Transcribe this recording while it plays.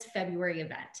February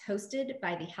event hosted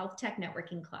by the Health Tech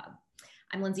Networking Club.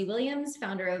 I'm Lindsay Williams,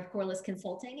 founder of Corliss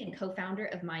Consulting and co-founder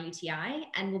of MyUTI,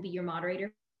 and will be your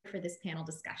moderator for this panel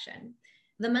discussion.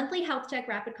 The monthly Health Tech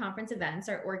Rapid Conference events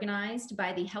are organized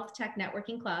by the Health Tech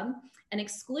Networking Club, an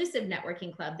exclusive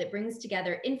networking club that brings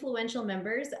together influential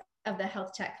members of the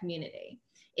health tech community.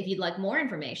 If you'd like more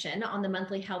information on the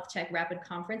monthly Health Tech Rapid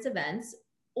Conference events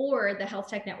or the Health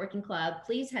Tech Networking Club,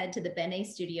 please head to the Bene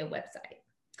Studio website.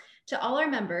 To all our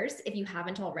members, if you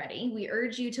haven't already, we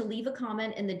urge you to leave a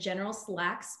comment in the general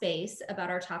Slack space about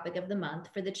our topic of the month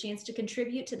for the chance to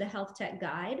contribute to the Health Tech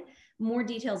Guide. More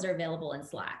details are available in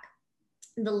Slack.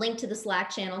 The link to the Slack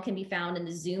channel can be found in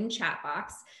the Zoom chat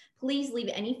box. Please leave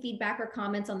any feedback or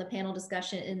comments on the panel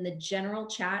discussion in the general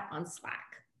chat on Slack.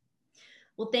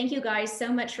 Well, thank you guys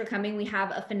so much for coming. We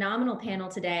have a phenomenal panel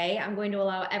today. I'm going to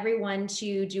allow everyone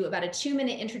to do about a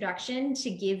 2-minute introduction to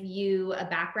give you a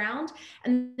background.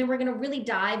 And then we're going to really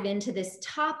dive into this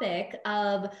topic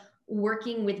of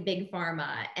working with big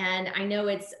pharma. And I know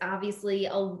it's obviously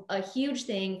a huge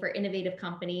thing for innovative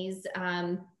companies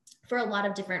for a lot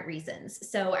of different reasons.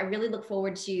 So I really look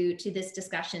forward to this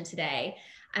discussion today.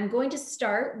 I'm going to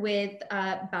start with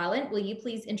Balint. Will you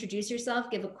please introduce yourself,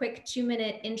 give a quick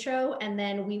 2-minute intro, and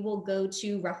then we will go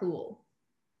to Rahul.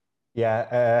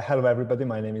 Yeah, hello everybody.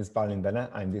 My name is Balint Bene.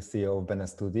 I'm the CEO of Bene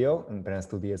Studio, and Bene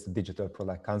Studio is a digital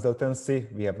product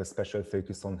consultancy. We have a special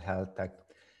focus on health tech,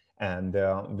 and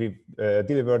we've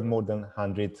delivered more than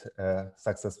 100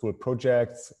 successful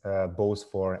projects,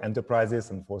 both for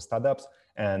enterprises and for startups.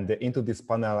 And into this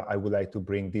panel, I would like to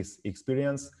bring this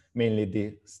experience, mainly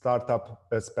the startup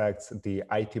aspects, the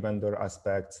IT vendor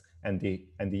aspects, and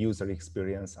the user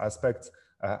experience aspects,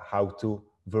 how to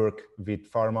work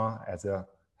with pharma as a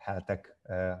health tech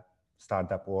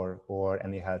startup or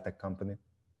any health tech company.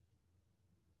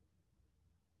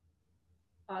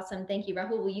 Awesome, thank you.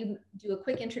 Rahul, will you do a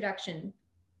quick introduction?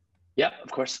 Yeah,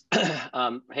 of course.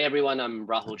 Hey everyone, I'm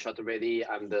Rahul Chaturvedi.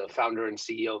 I'm the founder and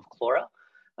CEO of Clora.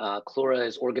 Clora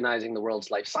is organizing the world's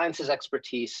life sciences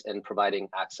expertise and providing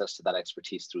access to that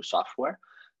expertise through software.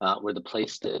 We're the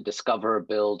place to discover,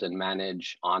 build, and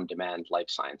manage on-demand life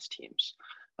science teams.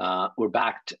 We're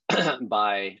backed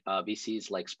by VCs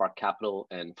like Spark Capital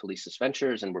and Felicis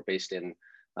Ventures, and we're based in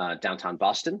downtown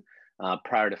Boston.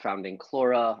 Prior to founding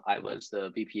Clora, I was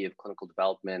the VP of clinical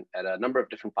development at a number of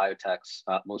different biotechs,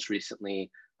 most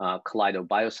recently Kaleido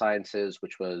Biosciences,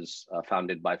 which was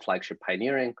founded by Flagship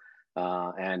Pioneering,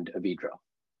 and Avidro.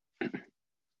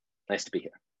 Nice to be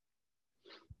here.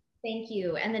 Thank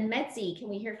you. And then Metzi, can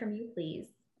we hear from you, please?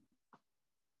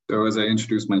 So as I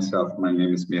introduce myself, my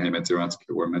name is Mihai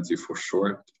Metziransky, or Metzi for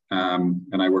short,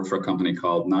 and I work for a company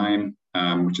called Nine,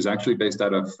 which is actually based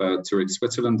out of Zurich,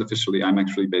 Switzerland. Officially, I'm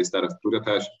actually based out of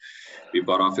Budapest. We've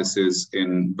got offices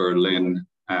in Berlin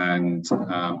and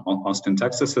Austin,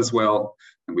 Texas as well.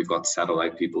 And we've got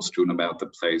satellite people strewn about the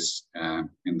place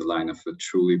in the line of a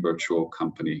truly virtual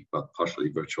company, well, partially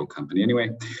virtual company. Anyway,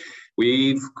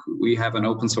 we have an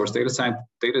open source data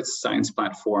science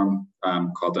platform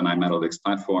called the iMetalytics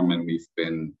platform, and we've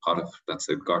been part of, let's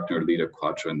say, Gartner Leader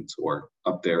Quadrant, or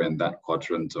up there in that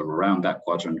quadrant or around that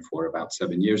quadrant for about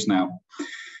 7 years now.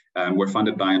 We're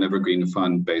funded by an evergreen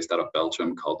fund based out of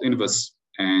Belgium called Innovus.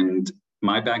 And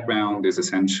my background is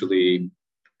essentially,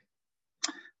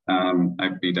 I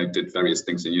did various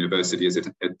things in university, as it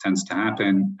tends to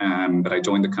happen, but I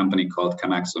joined a company called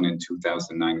Chemaxon in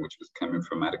 2009, which was a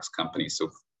cheminformatics company, so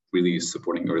really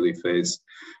supporting early phase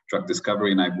drug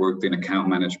discovery, and I've worked in account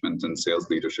management and sales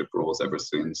leadership roles ever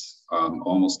since,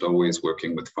 almost always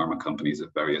working with pharma companies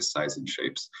of various sizes and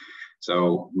shapes.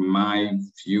 So my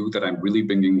view that I'm really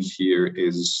bringing here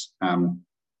is,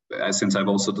 since I've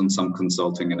also done some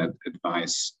consulting and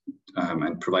advice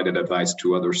and provided advice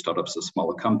to other startups or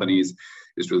smaller companies,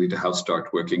 is really to how start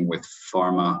working with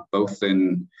pharma, both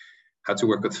in how to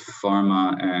work with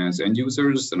pharma as end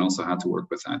users and also how to work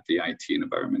with the IT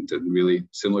environment. And really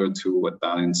similar to what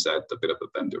Balint said, a bit of a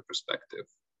vendor perspective.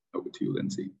 Over to you,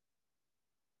 Lindsay.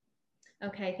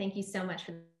 Okay, thank you so much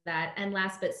for that. And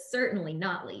last but certainly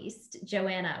not least,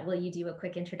 Joanna, will you do a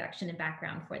quick introduction and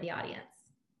background for the audience?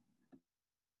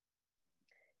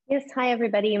 Yes, hi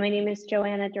everybody. My name is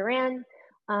Joanna Duran.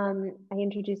 I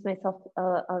introduced myself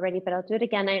already, but I'll do it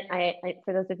again.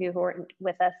 For those of you who aren't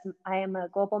with us, I am a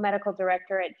global medical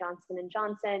director at Johnson &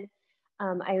 Johnson.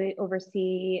 I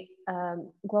oversee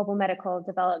global medical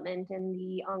development in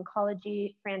the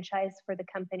oncology franchise for the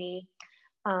company.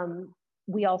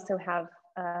 We also have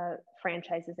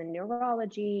franchises in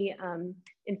neurology,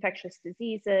 infectious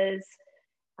diseases,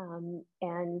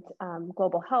 and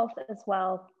global health as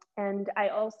well. And I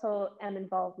also am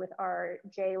involved with our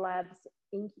J Labs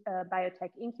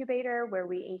biotech incubator, where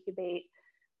we incubate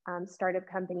startup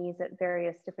companies at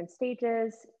various different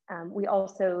stages. We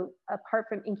also, apart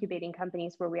from incubating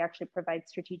companies where we actually provide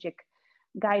strategic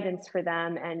guidance for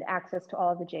them and access to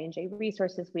all of the J&J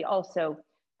resources, we also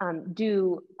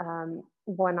do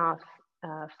one-off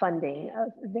funding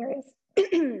of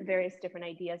various different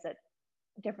ideas at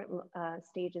different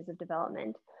stages of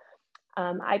development.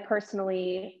 I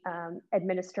personally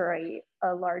administer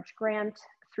a large grant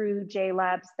through J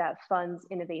Labs that funds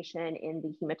innovation in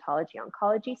the hematology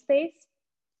oncology space.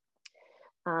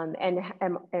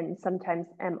 And sometimes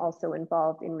am also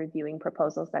involved in reviewing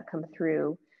proposals that come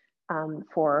through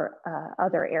for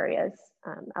other areas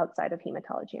outside of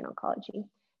hematology and oncology.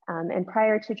 And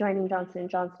prior to joining Johnson &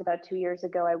 Johnson about 2 years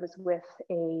ago, I was with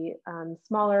a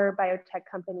smaller biotech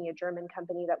company, a German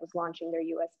company that was launching their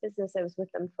US business. I was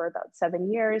with them for about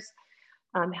 7 years,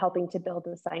 helping to build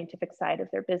the scientific side of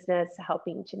their business,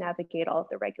 helping to navigate all of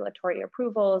the regulatory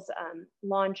approvals,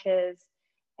 launches,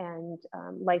 and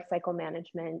life cycle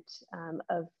management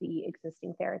of the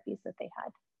existing therapies that they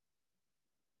had.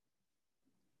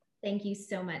 Thank you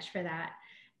so much for that.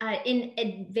 In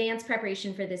advanced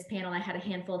preparation for this panel, I had a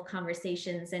handful of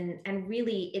conversations, and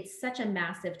really it's such a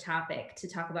massive topic to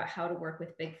talk about how to work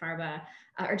with big pharma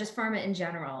or just pharma in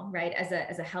general, right? As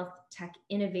a health tech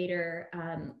innovator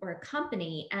or a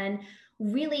company. And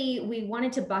really, we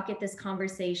wanted to bucket this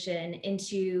conversation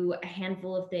into a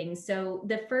handful of things. So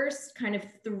the first kind of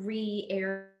 3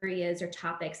 areas or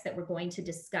topics that we're going to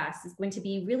discuss is going to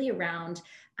be really around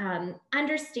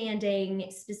understanding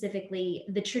specifically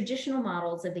the traditional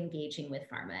models of engaging with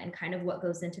pharma and kind of what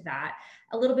goes into that,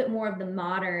 a little bit more of the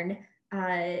modern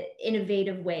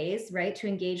innovative ways, right, to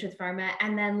engage with pharma.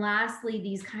 And then lastly,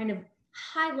 these kind of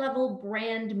high-level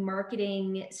brand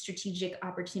marketing strategic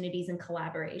opportunities and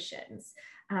collaborations.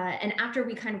 And after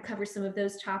we kind of cover some of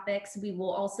those topics, we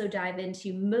will also dive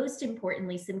into, most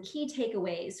importantly, some key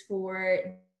takeaways for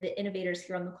the innovators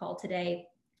here on the call today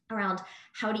around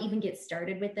how to even get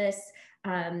started with this,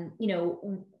 you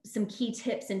know, some key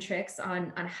tips and tricks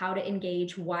on how to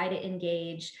engage, why to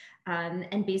engage,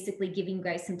 and basically giving you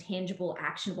guys some tangible,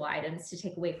 actionable items to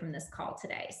take away from this call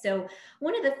today. So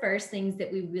one of the first things that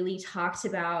we really talked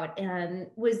about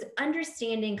was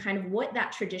understanding kind of what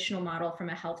that traditional model from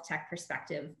a health tech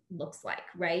perspective looks like,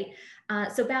 right?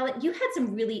 So Balit, you had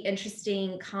some really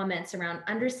interesting comments around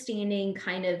understanding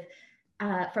kind of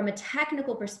from a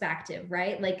technical perspective,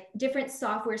 right? Like different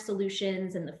software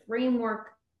solutions and the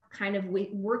framework kind of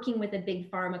working with a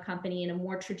big pharma company in a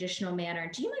more traditional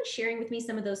manner. Do you mind sharing with me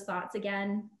some of those thoughts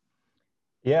again?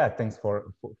 Yeah, thanks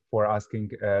for asking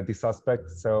this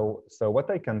aspect. So what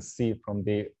I can see from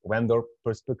the vendor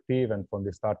perspective and from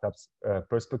the startups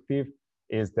perspective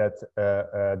is that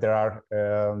there are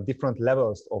different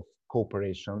levels of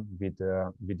cooperation with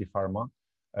the pharma.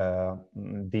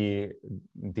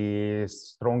 The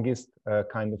strongest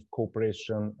kind of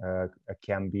cooperation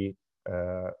can be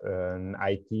an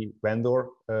IT vendor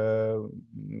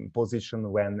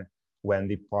position when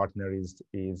the partner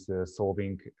is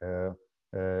solving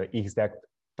exact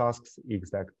tasks,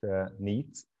 exact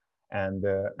needs, and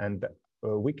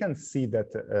we can see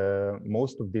that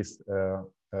most of these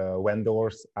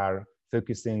vendors are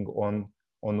focusing on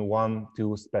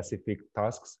 1-2 specific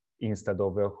tasks instead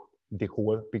of the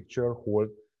whole picture, whole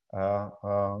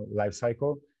life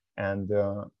cycle, and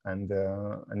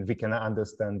we can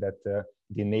understand that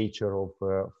the nature of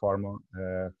pharma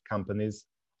companies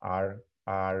are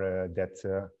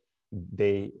that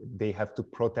they have to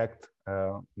protect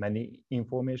many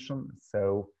information.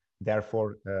 So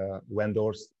therefore,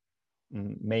 vendors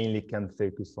mainly can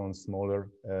focus on smaller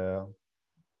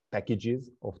packages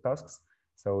of tasks.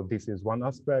 So this is one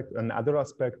aspect. Another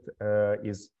aspect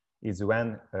is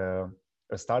when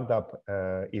a startup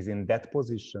is in that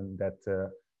position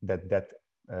that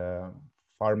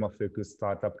pharma-focused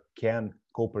startup can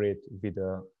cooperate with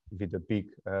a big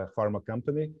pharma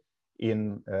company.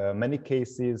 In many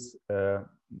cases,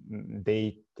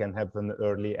 they can have an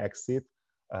early exit,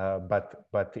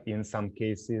 but in some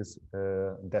cases,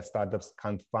 the startups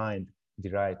can't find the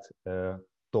right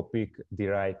topic, the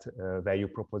right value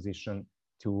proposition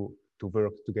to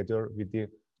work together with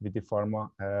the pharma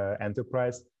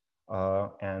enterprise,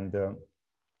 and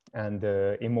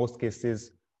in most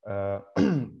cases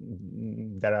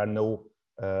there are no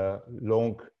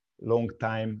long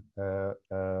time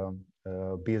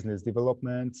business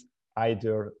developments.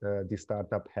 Either the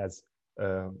startup has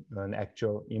an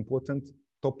actual important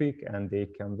topic and they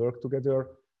can work together,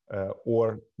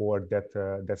 or that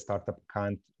the startup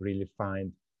can't really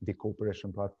find the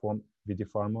cooperation platform with the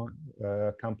pharma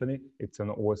company. It's an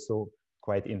also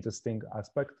quite interesting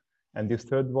aspect. And the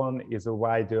third one is a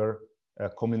wider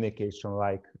communication,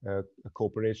 like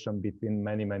cooperation between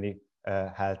many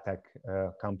health tech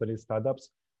companies, startups,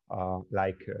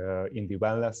 like in the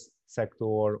wellness sector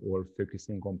or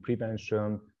focusing on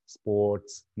prevention,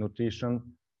 sports, nutrition.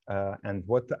 And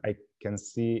what I can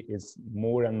see is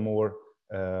more and more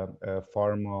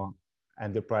pharma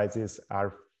enterprises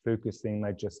are focusing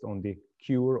not just on the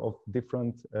cure of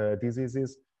different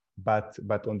diseases, but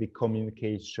on the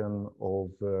communication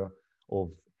of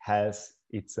health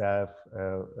itself,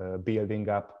 building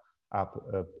up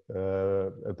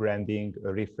a branding,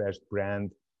 a refreshed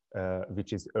brand,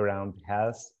 which is around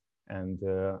health, and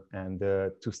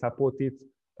to support it,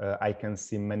 I can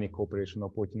see many cooperation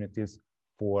opportunities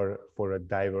for a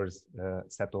diverse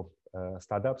set of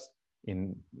startups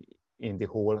in the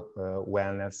whole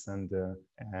wellness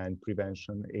and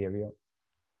prevention area.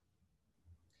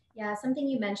 Yeah, something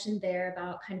you mentioned there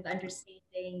about kind of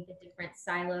understanding the different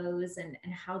silos and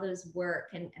how those work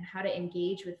and how to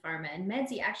engage with pharma. And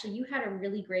Medzi, actually, you had a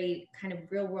really great kind of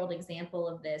real world example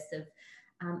of this, of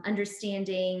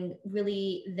understanding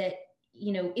really that,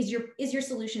 you know, is your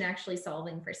solution actually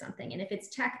solving for something? And if it's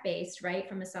tech-based, right,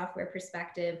 from a software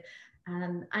perspective,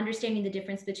 understanding the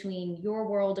difference between your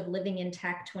world of living in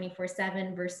tech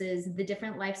 24/7 versus the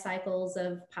different life cycles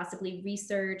of possibly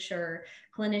research or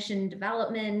clinician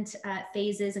development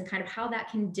phases, and kind of how that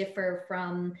can differ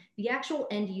from the actual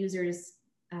end user's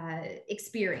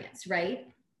experience, right?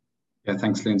 Yeah,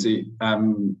 thanks, Lindsay.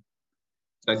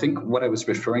 I think what I was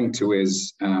referring to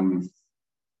is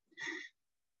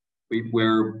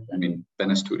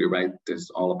Bena Studio, right, is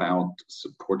all about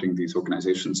supporting these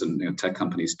organizations and tech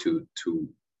companies to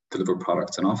deliver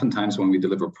products. And oftentimes when we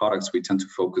deliver products, we tend to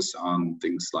focus on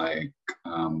things like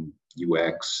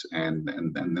UX, and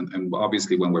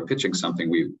obviously when we're pitching something,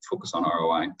 we focus on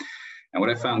ROI. And what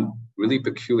I found really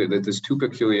peculiar, that there's two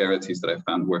peculiarities that I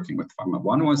found working with pharma.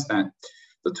 One was that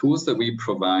the tools that we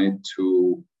provide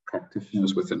to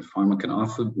practitioners within pharma can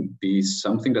often be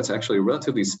something that's actually a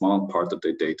relatively small part of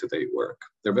their day-to-day work.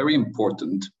 They're very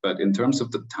important, but in terms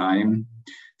of the time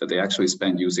that they actually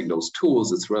spend using those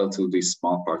tools, it's a relatively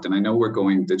small part. And I know we're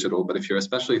going digital, but if you're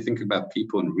especially thinking about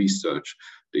people in research,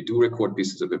 they do record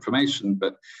pieces of information,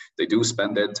 but they do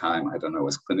spend their time, I don't know,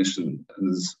 as clinicians,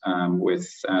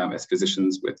 as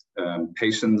physicians with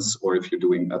patients, or if you're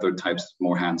doing other types,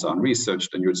 more hands-on research,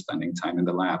 then you're spending time in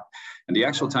the lab. And the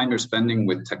actual time you're spending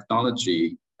with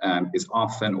technology is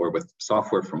often, or with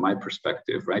software from my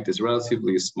perspective, right, is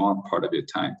relatively a small part of your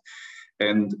time.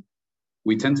 And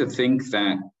we tend to think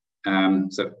that,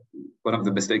 so one of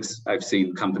the mistakes I've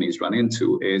seen companies run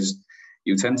into is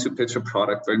you tend to pitch a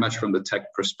product very much from the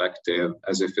tech perspective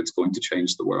as if it's going to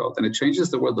change the world. And it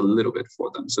changes the world a little bit for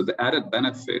them. So the added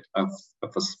benefit of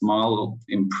a small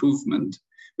improvement,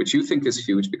 which you think is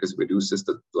huge because it reduces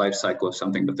the life cycle of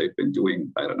something that they've been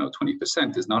doing, I don't know,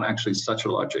 20%, is not actually such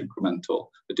a large incremental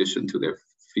addition to their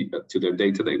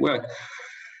day-to-day work.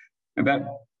 And that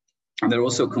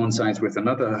also coincides with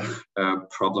another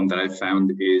problem that I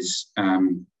found is,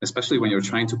 especially when you're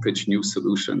trying to pitch new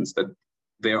solutions, that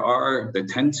there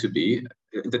tend to be,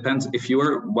 it depends, if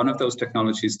you're one of those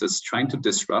technologies that's trying to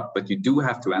disrupt, but you do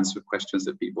have to answer questions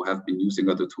that people have been using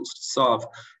other tools to solve,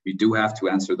 you do have to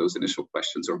answer those initial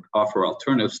questions or offer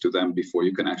alternatives to them before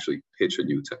you can actually pitch a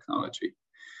new technology.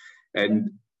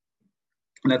 And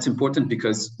that's important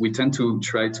because we tend to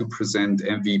try to present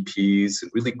MVPs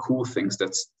and really cool things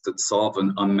that solve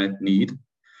an unmet need,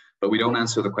 but we don't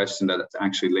answer the question that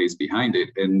actually lays behind it.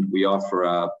 And we offer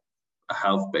a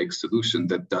half-baked solution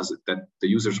that does it, that the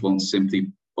users won't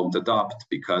adopt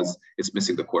because it's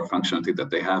missing the core functionality that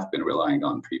they have been relying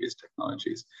on previous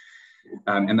technologies.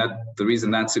 And that the reason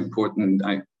that's important,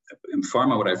 in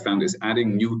pharma, what I found is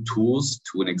adding new tools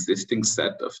to an existing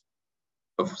set of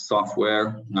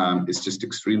software is just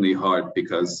extremely hard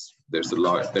because there's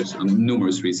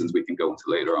numerous reasons we can go into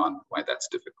later on why that's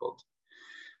difficult.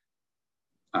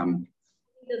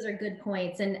 Those are good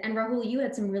points. And Rahul, you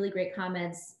had some really great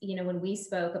comments, you know, when we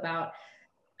spoke about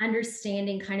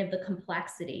understanding kind of the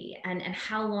complexity and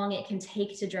how long it can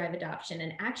take to drive adoption,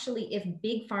 and actually if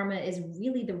big pharma is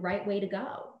really the right way to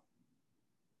go.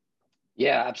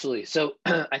 Yeah, absolutely. So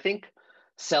I think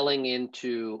selling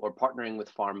into or partnering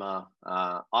with pharma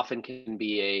often can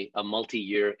be a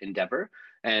multi-year endeavor,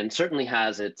 and certainly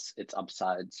has its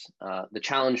upsides. The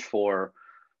challenge for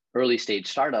early stage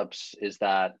startups is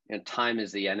that time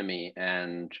is the enemy,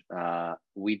 and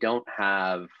we don't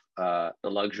have the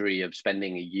luxury of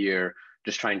spending a year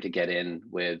just trying to get in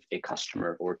with a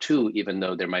customer or two, even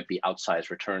though there might be outsized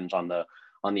returns on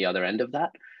on the other end of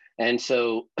that. And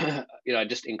so, I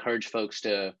just encourage folks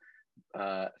to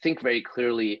think very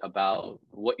clearly about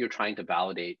what you're trying to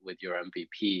validate with your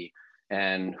MVP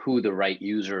and who the right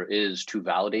user is to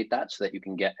validate that, so that you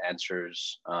can get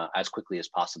answers as quickly as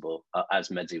possible, as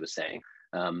Medzi was saying.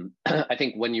 I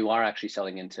think when you are actually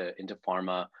selling into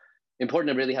pharma,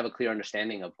 important to really have a clear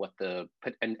understanding of what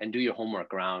and do your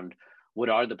homework around what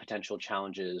are the potential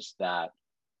challenges that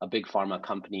a big pharma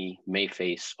company may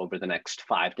face over the next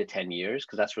 5 to 10 years,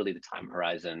 because that's really the time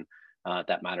horizon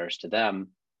that matters to them.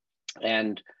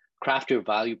 And craft your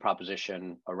value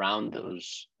proposition around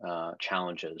those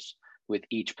challenges with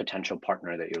each potential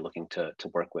partner that you're looking to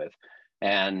work with.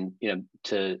 And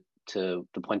to the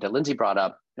point that Lindsay brought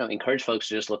up, encourage folks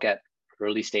to just look at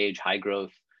early stage, high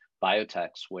growth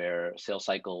biotechs where sales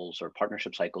cycles or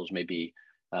partnership cycles may be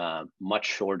much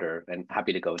shorter, and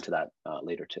happy to go into that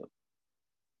later too.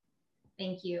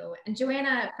 Thank you. And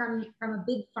Joanna, from a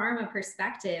big pharma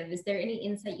perspective, is there any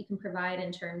insight you can provide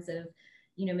in terms of,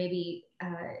 maybe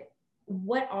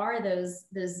what are those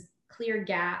clear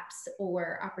gaps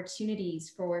or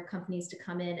opportunities for companies to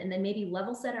come in, and then maybe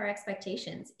level set our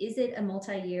expectations? Is it a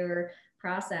multi-year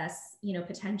process,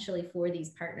 potentially for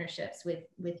these partnerships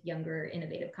with younger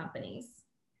innovative companies?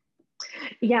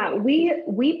 Yeah,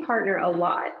 we partner a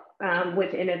lot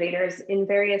with innovators in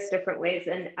various different ways.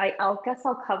 And I'll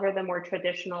cover the more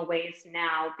traditional ways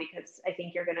now, because I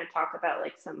think you're going to talk about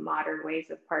like some modern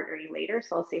ways of partnering later.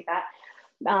 So I'll save that.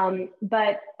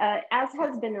 But as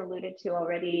has been alluded to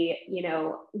already,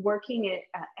 working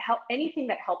at anything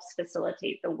that helps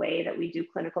facilitate the way that we do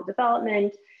clinical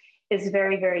development is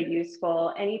very, very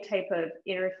useful. Any type of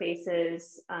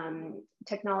interfaces,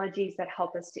 technologies that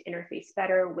help us to interface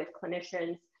better with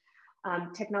clinicians,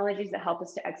 technologies that help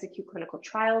us to execute clinical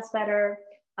trials better,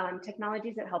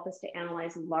 technologies that help us to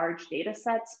analyze large data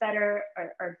sets better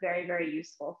are very, very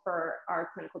useful for our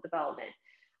clinical development.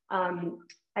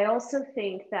 I also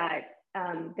think that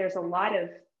there's a lot of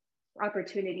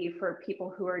opportunity for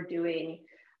people who are doing,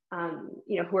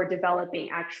 who are developing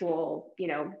actual,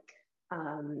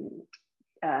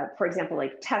 for example,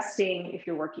 like testing. If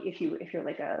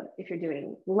you're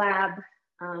doing lab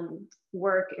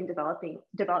work and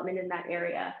development in that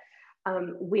area,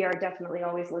 we are definitely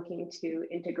always looking to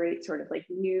integrate sort of like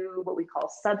new, what we call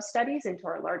sub-studies into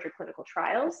our larger clinical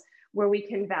trials, where we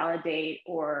can validate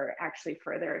or actually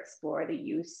further explore the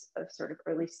use of sort of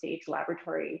early stage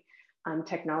laboratory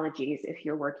technologies if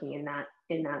you're working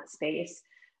in that space.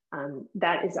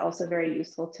 That is also very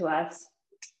useful to us.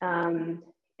 And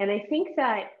I think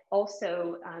that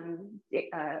also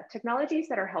technologies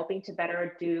that are helping to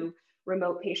better do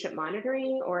remote patient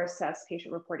monitoring or assess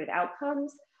patient-reported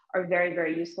outcomes are very,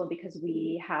 very useful, because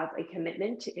we have a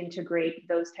commitment to integrate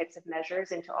those types of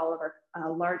measures into all of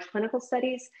our large clinical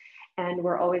studies. And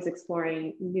we're always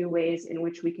exploring new ways in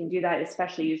which we can do that,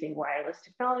 especially using wireless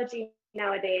technology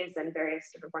nowadays and various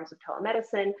different forms of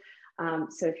telemedicine.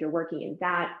 So if you're working in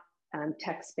that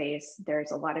tech space,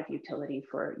 there's a lot of utility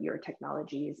for your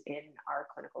technologies in our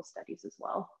clinical studies as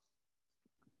well.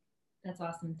 That's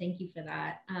awesome. Thank you for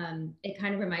that. It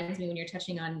kind of reminds me when you're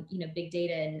touching on, big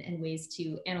data and ways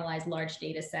to analyze large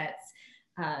data sets.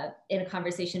 In a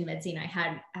conversation Medzi and I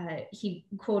had, he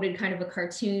quoted kind of a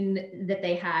cartoon that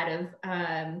they had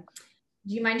of,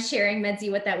 do you mind sharing, Medzi,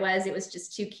 what that was? It was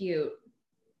just too cute.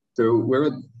 So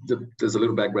there's a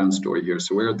little background story here.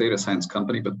 So we're a data science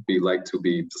company, but we like to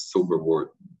be the silver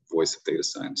voice of data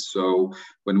science. So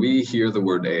when we hear the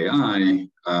word AI,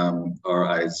 our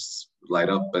eyes light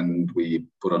up and we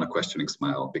put on a questioning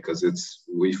smile, because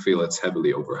we feel it's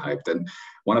heavily overhyped. And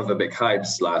one of the big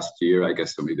hypes last year, I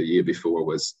guess maybe the year before,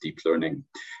 was deep learning.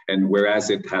 And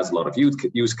whereas it has a lot of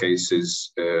use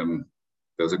cases,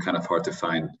 those are kind of hard to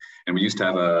find. And we used to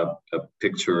have a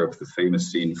picture of the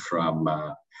famous scene from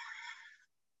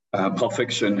Pulp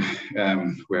Fiction,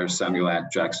 where Samuel L.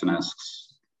 Jackson asks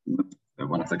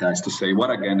one of the guys to say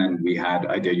what again, and we had,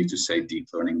 I dare you to say deep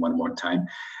learning one more time.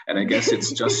 And I guess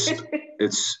it's just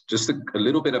a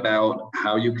little bit about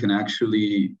how you can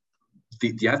actually,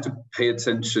 you have to pay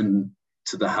attention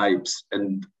to the hypes,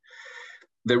 and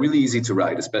they're really easy to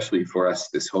write, especially for us,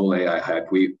 this whole AI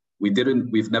hype. We've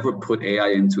never put AI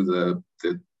into the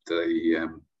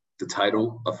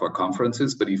title of our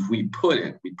conferences, but if we put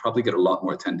it, we'd probably get a lot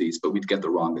more attendees, but we'd get the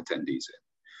wrong attendees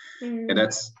in. And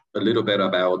that's a little bit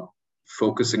about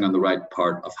focusing on the right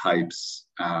part of hypes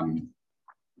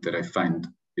that I find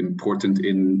important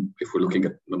if we're looking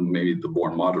at maybe the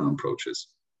more modern approaches.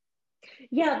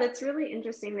 Yeah, that's really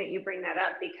interesting that you bring that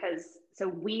up, because so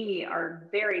we are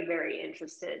very, very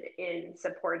interested in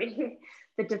supporting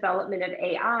the development of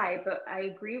AI, but I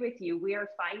agree with you. We are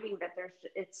finding that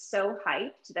it's so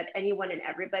hyped that anyone and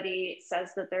everybody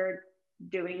says that they're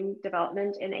doing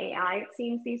development in AI, it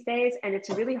seems these days. And it's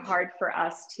really hard for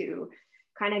us to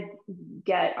kind of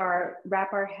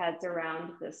wrap our heads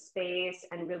around this space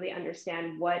and really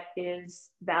understand what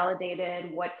is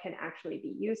validated, what can actually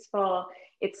be useful.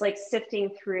 It's like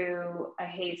sifting through a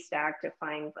haystack to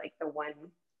find like the one,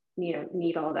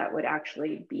 needle that would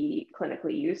actually be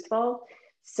clinically useful.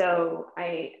 So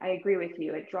I agree with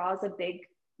you. It draws a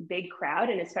big crowd.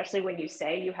 And especially when you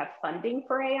say you have funding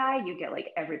for AI, you get like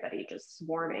everybody just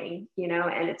swarming,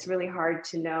 and it's really hard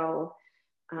to know,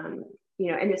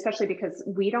 and especially because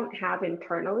we don't have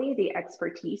internally the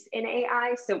expertise in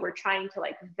AI. So we're trying to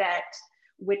like vet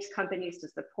which companies to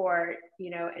support,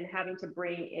 and having to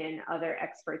bring in other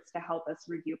experts to help us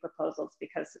review proposals,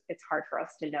 because it's hard for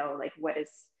us to know like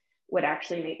what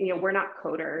actually we're not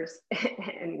coders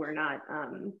and we're not,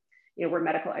 we're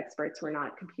medical experts. We're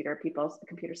not computer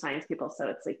science people. So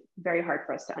it's like very hard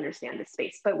for us to understand this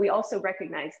space, but we also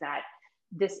recognize that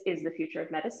this is the future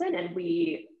of medicine and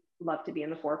we love to be in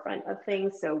the forefront of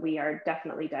things. So we are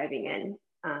definitely diving in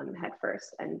head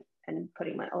first and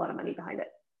putting a lot of money behind it.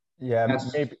 Yeah,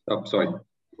 maybe. Oh, sorry.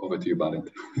 Over to you, Balint.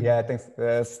 Yeah, thanks.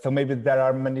 So maybe there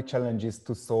are many challenges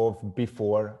to solve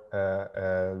before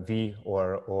we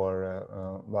or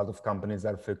a lot of companies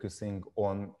are focusing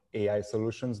on AI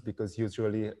solutions, because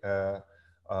usually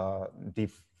the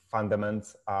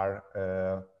fundamentals are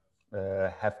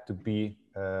have to be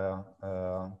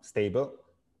stable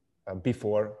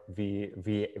before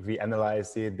we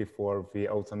analyze it, before we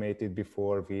automate it,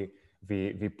 before we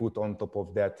put on top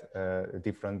of that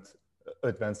different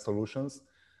advanced solutions.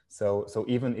 So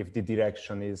even if the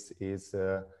direction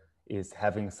is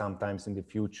having sometimes in the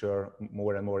future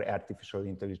more and more artificial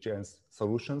intelligence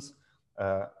solutions,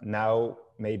 now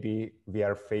maybe we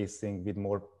are facing with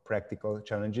more practical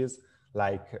challenges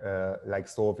like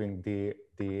solving the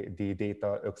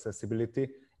data accessibility,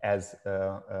 as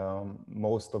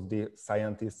most of the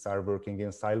scientists are working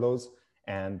in silos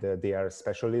and they are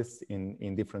specialists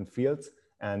in different fields,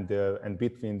 and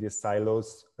between these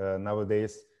silos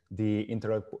nowadays the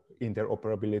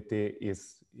interoperability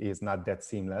is not that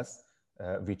seamless,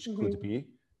 which could be.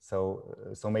 So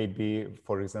maybe,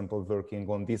 for example, working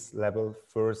on this level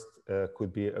first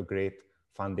could be a great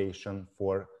foundation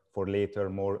for later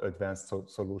more advanced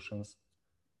solutions.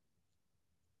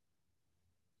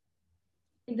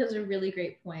 I think those are really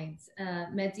great points.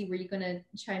 Medzi, were you going to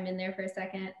chime in there for a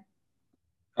second?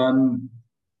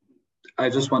 I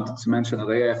just wanted to mention that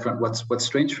AI front. What's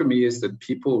strange for me is that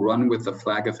people run with the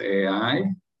flag of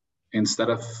AI instead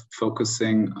of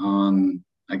focusing on,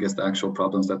 I guess, the actual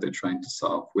problems that they're trying to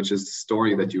solve, which is the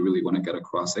story that you really want to get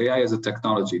across. AI is a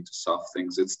technology to solve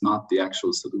things. It's not the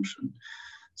actual solution.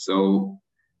 So,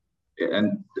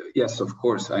 and yes, of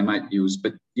course, I might use,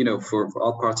 but for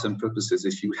all parts and purposes,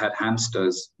 if you had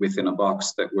hamsters within a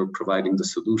box that were providing the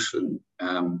solution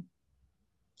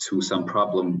to some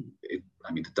problem, it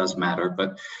does matter,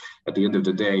 but at the end of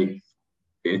the day,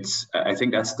 I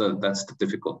think that's the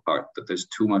difficult part, that there's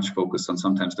too much focus on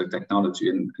sometimes the technology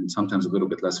and sometimes a little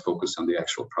bit less focus on the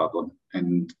actual problem.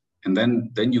 And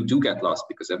then you do get lost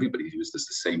because everybody uses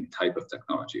the same type of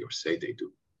technology, or say they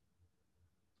do.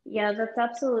 Yeah, that's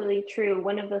absolutely true.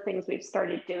 One of the things we've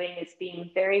started doing is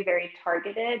being very, very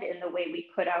targeted in the way we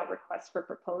put out requests for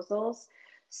proposals.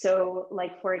 So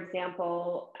like, for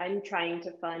example, I'm trying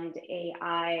to fund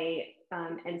AI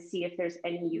and see if there's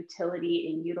any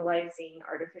utility in utilizing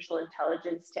artificial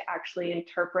intelligence to actually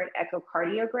interpret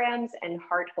echocardiograms and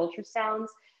heart ultrasounds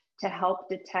to help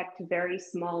detect very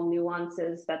small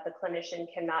nuances that the clinician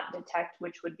cannot detect,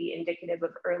 which would be indicative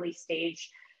of early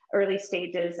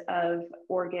stages of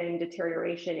organ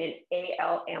deterioration in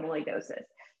AL amyloidosis.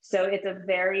 So it's a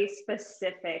very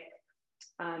specific,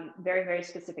 very, very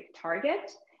specific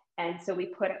target. And so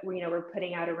we're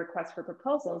putting out a request for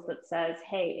proposals that says,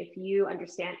 hey, if you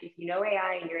know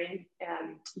AI and you're in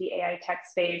the AI tech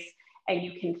space and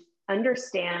you can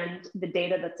understand the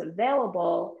data that's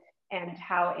available and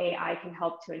how AI can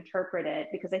help to interpret it,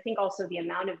 because I think also the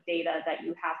amount of data that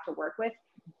you have to work with,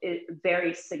 it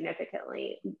varies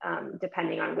significantly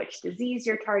depending on which disease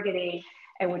you're targeting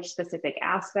and which specific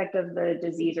aspect of the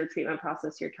disease or treatment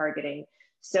process you're targeting.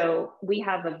 So we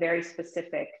have a very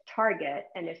specific target,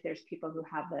 and if there's people who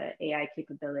have the AI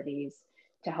capabilities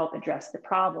to help address the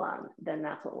problem, then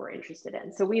that's what we're interested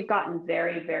in. So we've gotten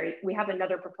we have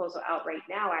another proposal out right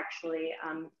now, actually,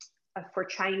 for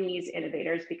Chinese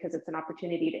innovators, because it's an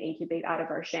opportunity to incubate out of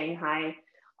our Shanghai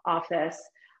office.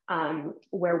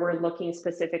 where we're looking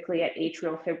specifically at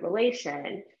atrial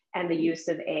fibrillation and the use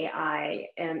of AI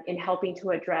in helping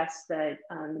to address the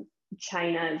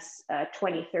China's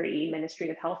 2030 Ministry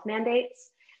of Health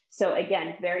mandates. So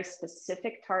again, very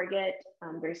specific target,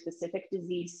 very specific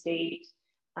disease state,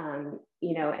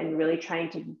 you know, and really trying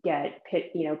to get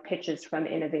pitches from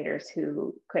innovators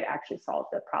who could actually solve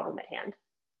the problem at hand.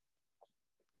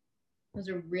 Those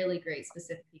are really great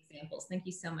specific examples. Thank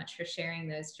you so much for sharing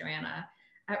those, Joanna.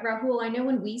 Rahul, I know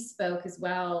when we spoke as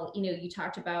well, you know, you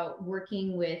talked about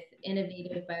working with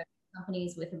innovative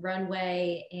companies with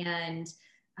Runway and,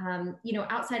 you know,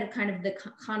 outside of kind of the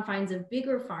confines of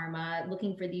bigger pharma,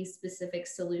 looking for these specific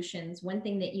solutions. One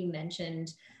thing that you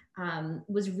mentioned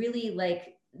was really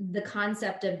like the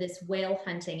concept of this whale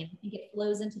hunting. And I think it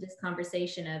flows into this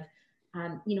conversation of,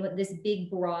 you know, this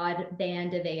big broad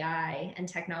band of AI and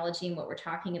technology and what we're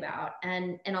talking about.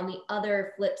 And on the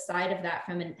other flip side of that,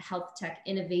 from a health tech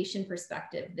innovation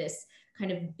perspective, this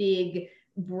kind of big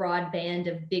broad band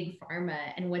of big pharma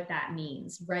and what that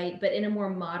means, right? But in a more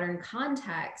modern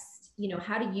context, you know,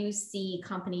 how do you see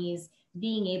companies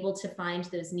being able to find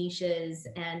those niches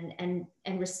and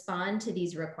respond to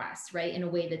these requests, right, in a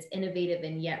way that's innovative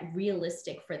and yet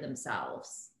realistic for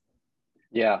themselves?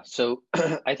 Yeah, so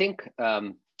I think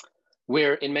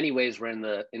we're in many ways we're in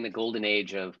the golden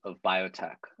age of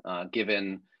biotech,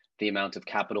 given the amount of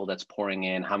capital that's pouring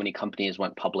in, how many companies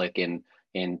went public in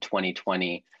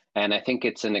 2020, and I think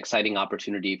it's an exciting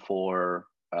opportunity for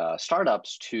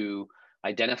startups to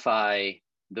identify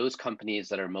those companies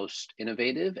that are most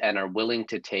innovative and are willing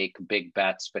to take big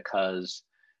bets because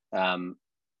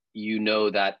you know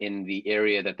that in the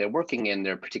area that they're working in,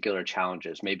 there are particular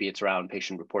challenges. Maybe it's around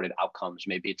patient-reported outcomes.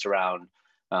 Maybe it's around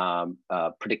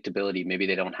predictability. Maybe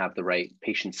they don't have the right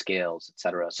patient scales, et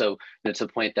cetera. So it's a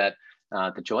point that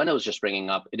Joanna was just bringing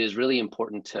up. It is really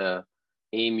important to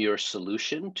aim your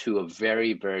solution to a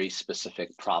very, very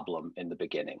specific problem in the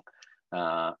beginning,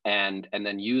 and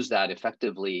then use that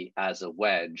effectively as a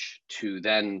wedge to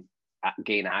then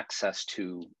gain access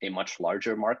to a much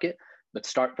larger market. But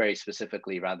start very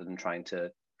specifically rather than trying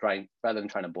to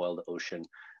boil the ocean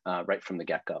right from the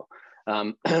get-go.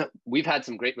 We've had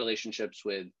some great relationships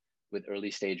with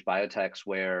early stage biotechs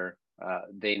where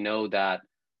they know that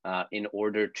in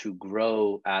order to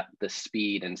grow at the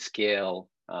speed and scale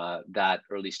that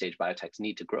early stage biotechs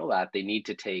need to grow at, they need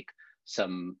to take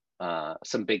some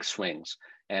big swings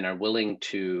and are willing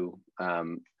to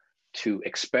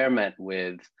experiment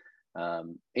with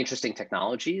interesting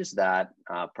technologies that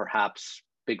perhaps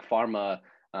big pharma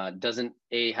doesn't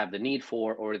have the need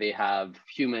for, or they have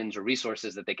humans or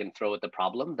resources that they can throw at the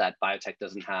problem that biotech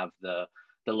doesn't have the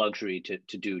luxury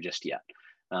to do just yet.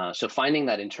 So finding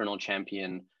that internal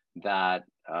champion that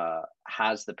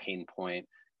has the pain point,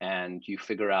 and you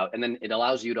figure out, and then it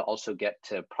allows you to also get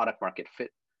to product market fit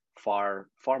far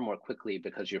more quickly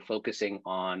because you're focusing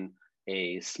on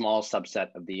a small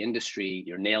subset of the industry,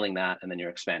 you're nailing that, and then you're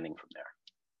expanding from there.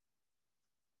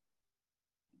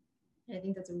 I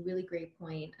think that's a really great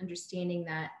point, understanding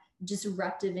that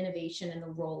disruptive innovation and the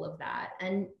role of that.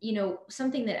 And, you know,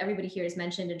 something that everybody here has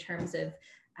mentioned in terms of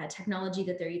technology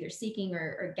that they're either seeking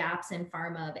or gaps in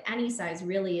pharma of any size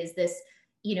really is this,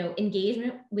 you know,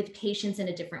 engagement with patients in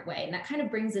a different way. And that kind of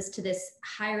brings us to this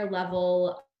higher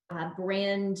level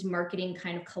brand marketing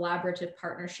kind of collaborative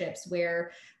partnerships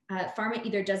where pharma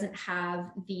either doesn't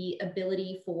have the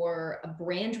ability for a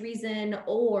brand reason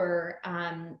or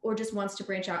just wants to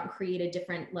branch out and create a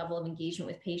different level of engagement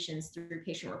with patients through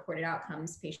patient-reported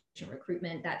outcomes, patient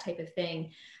recruitment, that type of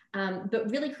thing. But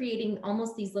really creating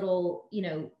almost these little, you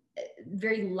know,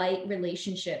 very light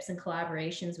relationships and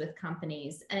collaborations with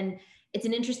companies. And it's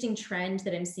an interesting trend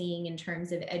that I'm seeing in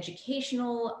terms of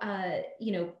educational,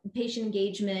 you know, patient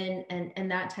engagement and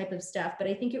that type of stuff. But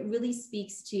I think it really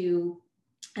speaks to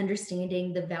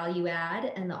understanding the value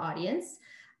add and the audience,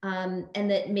 and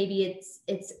that maybe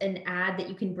it's an ad that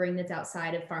you can bring that's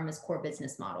outside of pharma's core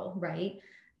business model, right?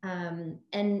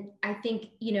 And I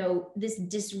think, you know, this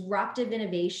disruptive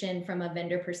innovation from a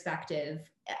vendor perspective,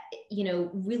 you know,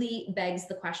 really begs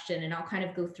the question, and I'll kind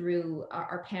of go through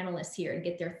our panelists here and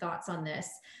get their thoughts on this.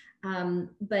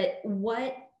 But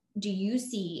what do you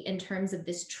see in terms of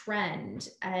this trend,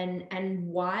 and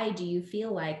why do you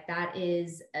feel like that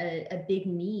is a big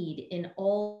need in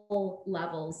all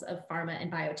levels of pharma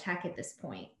and biotech at this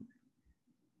point?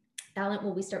 Alan,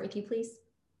 will we start with you, please?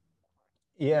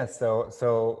 Yeah,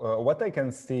 so what I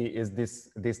can see is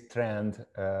this trend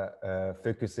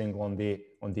focusing on the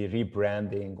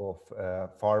rebranding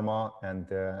of pharma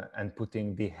and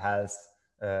putting the health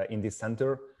in the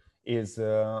center is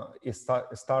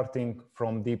starting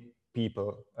from the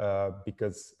people,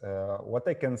 because what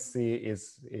I can see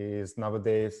is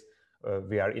nowadays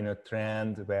we are in a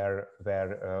trend where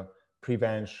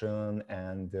prevention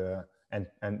and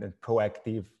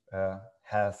proactive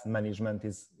health management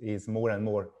is more and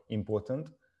more important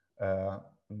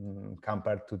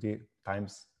compared to the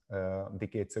times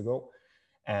decades ago,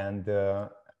 and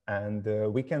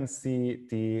we can see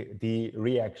the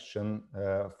reaction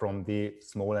from the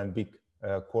small and big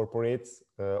corporates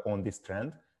on this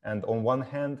trend. And on one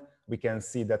hand, we can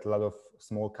see that a lot of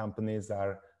small companies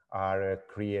are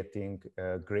creating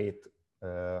great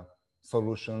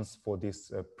solutions for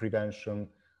this prevention,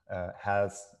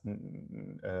 health,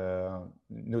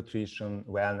 nutrition,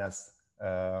 wellness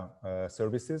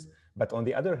services. But on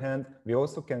the other hand, we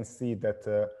also can see that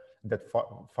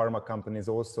pharma companies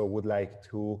also would like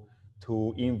to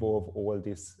involve all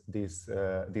these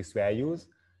values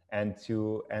and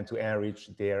to enrich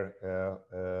their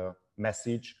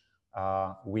message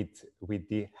with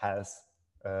the health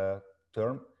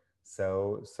term.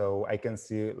 So I can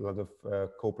see a lot of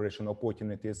cooperation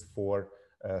opportunities for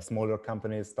smaller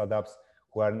companies, startups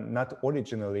who are not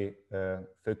originally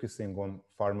focusing on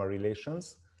pharma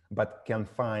relations, but can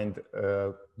find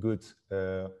good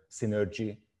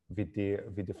synergy with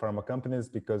the pharma companies,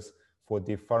 because for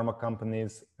the pharma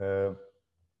companies,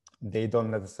 they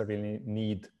don't necessarily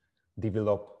need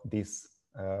develop this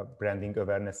branding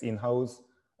awareness in-house.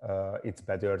 It's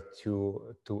better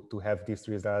to have this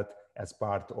result as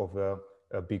part of a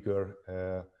bigger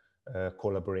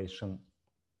collaboration.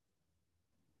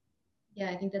 Yeah,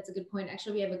 I think that's a good point.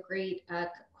 Actually, we have a great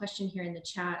question here in the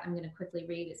chat. I'm going to quickly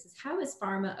read. It says, how is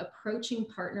pharma approaching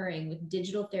partnering with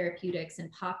digital therapeutics and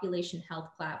population health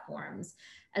platforms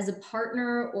as a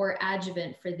partner or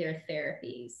adjuvant for their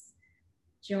therapies?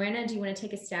 Joanna, do you want to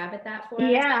take a stab at that for us?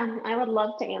 Yeah, I would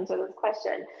love to answer this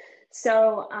question.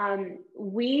 So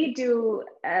we do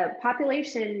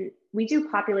population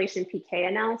PK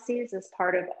analyses as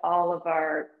part of all of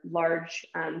our large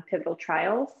pivotal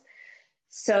trials.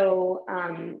 So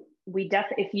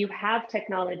if you have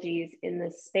technologies in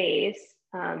this space,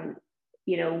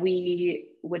 you know, we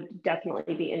would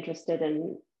definitely be interested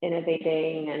in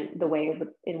innovating and the way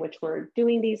in which we're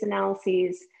doing these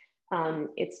analyses.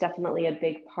 It's definitely a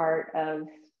big part of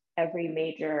every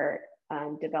major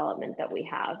development that we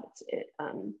have.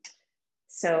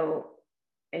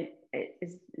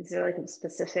 Is there like a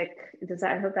specific,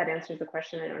 I hope that answers the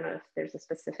question. I don't know if there's a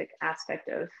specific aspect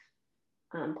of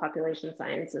population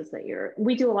sciences that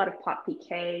we do a lot of pop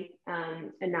PK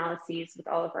analyses with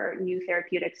all of our new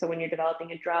therapeutics. So when you're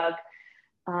developing a drug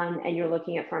and you're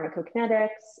looking at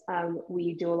pharmacokinetics,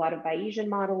 we do a lot of Bayesian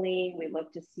modeling. We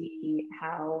look to see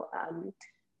how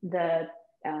the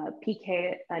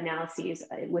PK analyses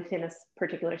within a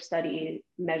particular study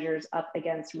measures up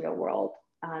against real world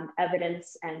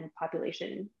evidence and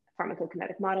population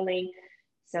pharmacokinetic modeling.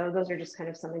 So those are just kind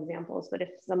of some examples, but if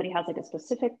somebody has like a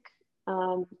specific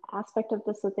aspect of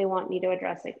this that they want me to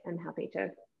address, I'm happy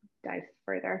to dive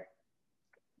further.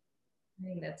 I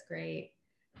think that's great.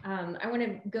 I want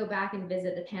to go back and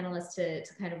visit the panelists to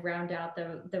kind of round out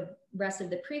the rest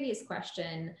of the previous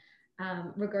question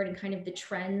regarding kind of the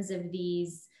trends of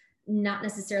these not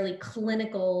necessarily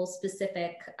clinical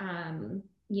specific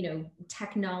you know,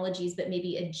 technologies, but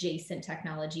maybe adjacent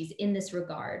technologies in this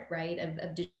regard, right, of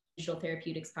digital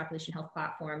therapeutics, population health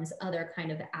platforms, other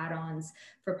kind of add-ons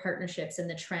for partnerships, and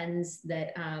the trends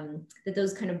that that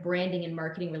those kind of branding and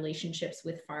marketing relationships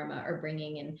with pharma are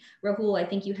bringing. And Rahul, I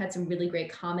think you had some really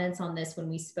great comments on this when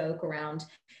we spoke around,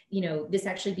 you know, this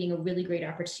actually being a really great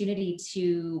opportunity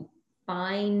to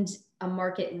find a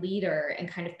market leader and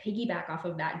kind of piggyback off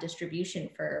of that distribution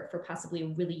for possibly a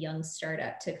really young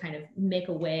startup to kind of make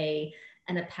a way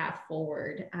and a path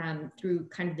forward through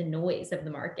kind of the noise of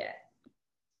the market.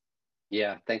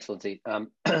 Yeah, thanks, Lindsay. I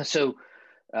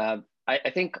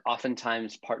think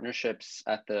oftentimes partnerships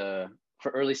for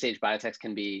early stage biotechs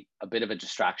can be a bit of a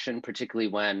distraction, particularly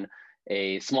when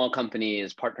a small company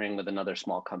is partnering with another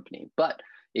small company. But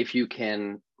if you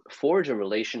can forge a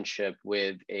relationship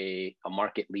with a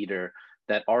market leader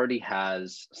that already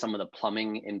has some of the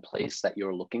plumbing in place that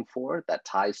you're looking for, that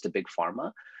ties to big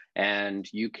pharma, and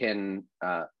you can,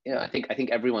 you know, I think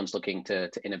everyone's looking to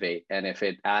innovate, and if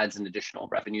it adds an additional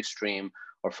revenue stream,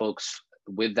 or folks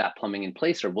with that plumbing in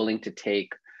place are willing to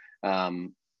take a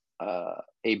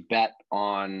bet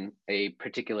on a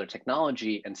particular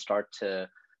technology and start to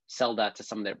sell that to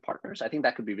some of their partners, I think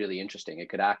that could be really interesting. It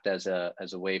could act as a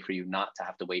way for you not to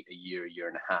have to wait a year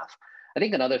and a half. I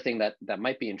think another thing that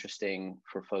might be interesting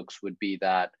for folks would be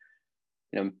that,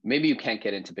 you know, maybe you can't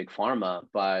get into big pharma,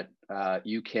 but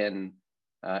you can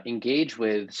engage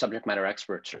with subject matter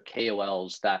experts or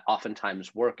KOLs that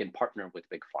oftentimes work and partner with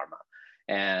big pharma.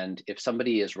 And if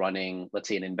somebody is running, let's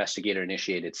say, an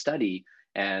investigator-initiated study,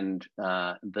 and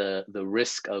the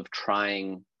risk of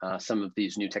trying some of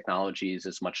these new technologies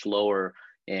is much lower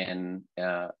in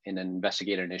an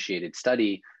investigator-initiated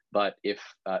study, but if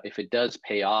it does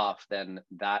pay off, then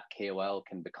that KOL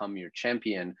can become your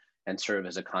champion and serve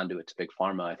as a conduit to big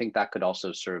pharma. I think that could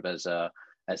also serve as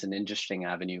an interesting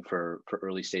avenue for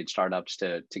early stage startups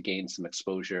to gain some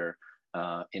exposure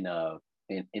in a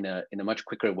much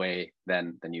quicker way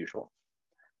than usual.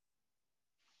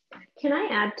 Can I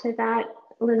add to that,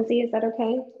 Lindsay? Is that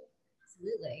okay?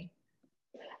 Absolutely.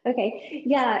 Okay.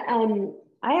 Yeah,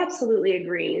 I absolutely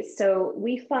agree. So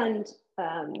we fund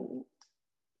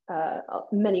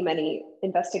many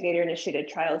investigator-initiated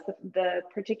trials. The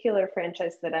particular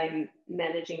franchise that I'm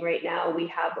managing right now, we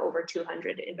have over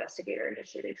 200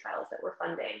 investigator-initiated trials that we're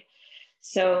funding.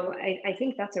 So I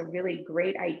think that's a really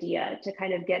great idea to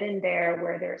kind of get in there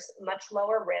where there's much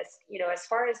lower risk. You know, as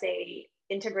far as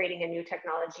integrating a new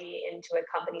technology into a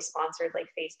company-sponsored like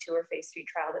phase 2 or phase 3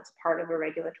 trial that's part of a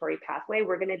regulatory pathway,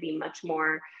 we're going to be much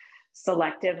more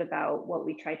selective about what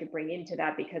we try to bring into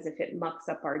that, because if it mucks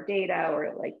up our data or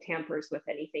it like tampers with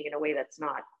anything in a way that's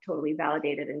not totally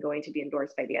validated and going to be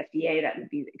endorsed by the FDA, that would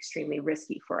be extremely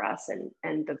risky for us,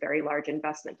 and the very large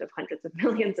investment of hundreds of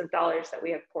millions of dollars that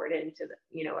we have poured into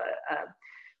a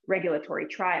regulatory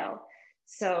trial.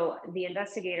 So the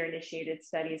investigator-initiated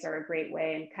studies are a great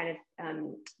way, and kind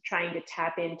of trying to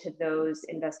tap into those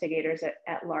investigators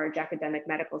at large academic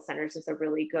medical centers is a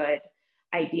really good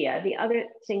idea. The other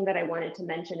thing that I wanted to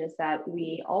mention is that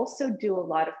we also do a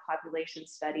lot of population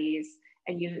studies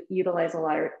and utilize a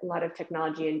lot of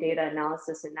technology and data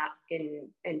analysis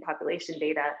in population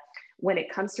data when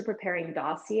it comes to preparing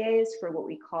dossiers for what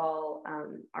we call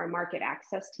our market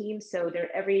access team. So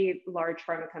every large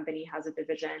pharma company has a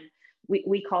division.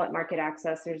 We call it market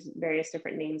access. There's various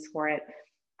different names for it,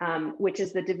 which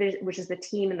is the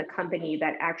team in the company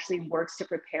that actually works to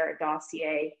prepare a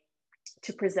dossier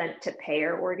to present to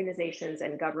payer organizations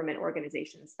and government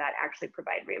organizations that actually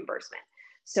provide reimbursement.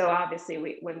 So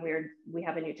obviously when we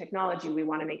have a new technology, we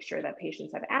want to make sure that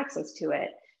patients have access to it.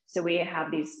 So we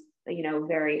have these,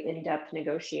 very in-depth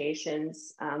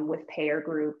negotiations with payer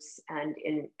groups and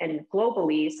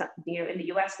globally, in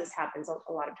the US, this happens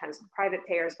a lot of times with private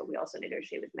payers, but we also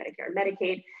negotiate with Medicare and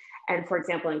Medicaid. And for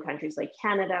example, in countries like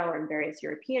Canada or in various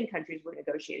European countries, we're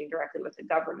negotiating directly with the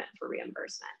government for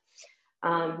reimbursement.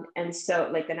 And so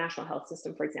like the National Health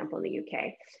System, for example, in the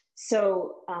UK.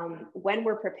 So when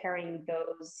we're preparing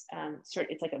those,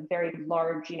 it's like a very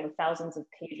large, thousands of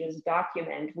pages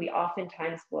document, we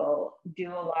oftentimes will do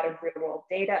a lot of real world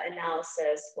data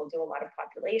analysis. We'll do a lot of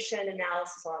population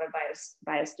analysis, a lot of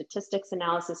biostatistics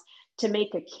analysis to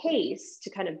make a case, to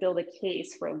kind of build a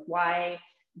case for why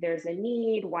there's a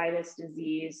need, why this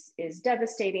disease is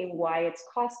devastating, why it's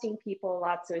costing people a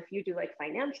lot. So if you do like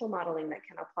financial modeling that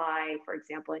can apply, for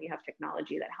example, and you have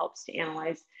technology that helps to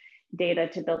analyze data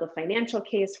to build a financial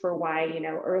case for why,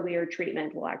 earlier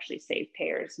treatment will actually save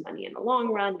payers money in the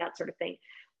long run, that sort of thing.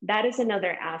 That is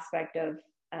another aspect of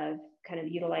kind of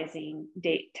utilizing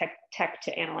tech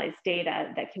to analyze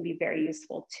data that can be very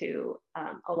useful to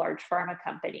a large pharma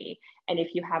company. And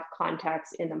if you have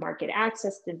contacts in the market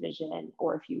access division,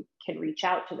 or if you can reach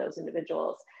out to those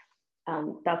individuals,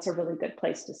 that's a really good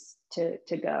place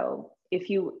to go. If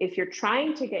you're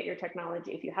trying to get your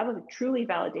technology, if you have a truly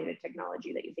validated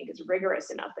technology that you think is rigorous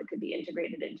enough that could be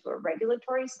integrated into a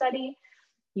regulatory study,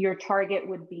 your target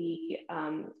would be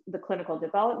the clinical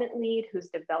development lead who's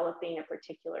developing a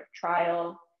particular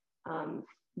trial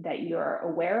that you're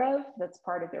aware of, that's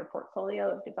part of their portfolio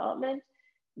of development,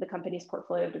 the company's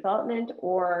portfolio of development,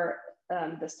 or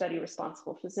the study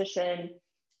responsible physician,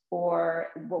 or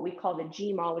what we call the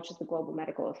GMAL, which is the Global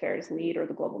Medical Affairs Lead, or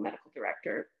the Global Medical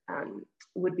Director,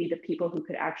 would be the people who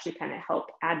could actually kind of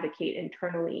help advocate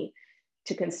internally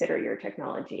to consider your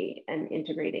technology and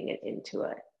integrating it into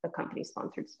a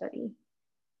company-sponsored study.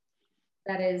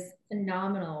 That is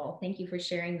phenomenal. Thank you for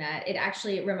sharing that. It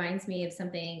actually reminds me of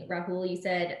something, Rahul, you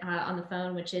said on the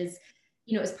phone, which is,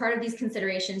 as part of these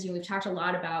considerations, we've talked a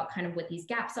lot about kind of what these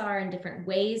gaps are and different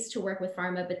ways to work with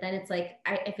pharma, but then it's like,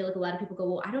 I feel like a lot of people go,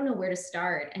 well, I don't know where to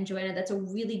start. And Joanna, that's a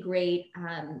really great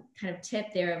kind of tip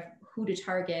there of who to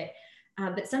target.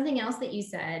 But something else that you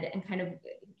said and kind of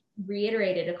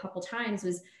reiterated a couple times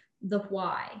was the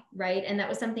why, right? And that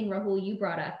was something, Rahul, you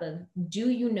brought up of,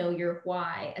 do you know your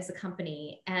why as a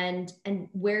company, and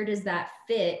where does that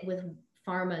fit with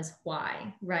pharma's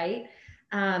why, right?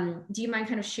 Do you mind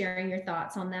kind of sharing your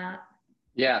thoughts on that?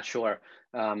 Yeah, sure.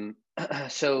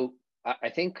 So I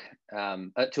think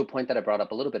to a point that I brought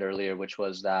up a little bit earlier, which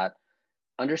was that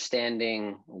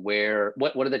understanding what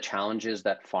are the challenges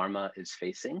that pharma is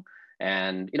facing,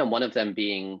 and one of them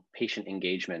being patient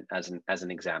engagement as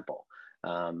an example.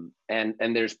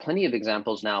 And there's plenty of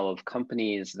examples now of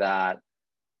companies that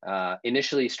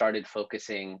initially started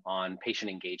focusing on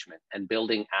patient engagement and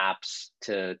building apps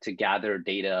to gather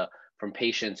data from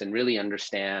patients and really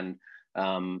understand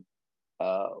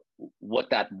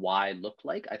what that why looked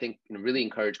like. I think really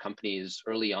encourage companies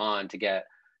early on to get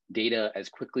data as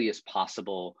quickly as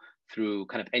possible through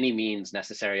kind of any means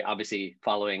necessary, obviously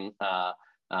following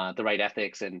the right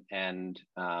ethics and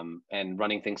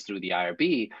running things through the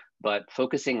IRB, but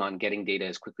focusing on getting data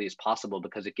as quickly as possible,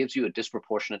 because it gives you a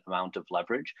disproportionate amount of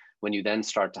leverage when you then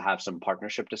start to have some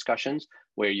partnership discussions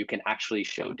where you can actually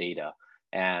show data.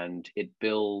 And it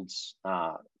builds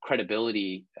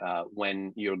credibility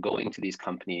when you're going to these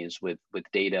companies with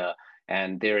data,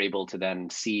 and they're able to then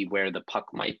see where the puck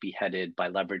might be headed by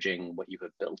leveraging what you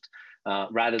have built,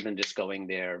 rather than just going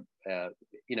there,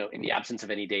 in the absence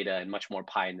of any data and much more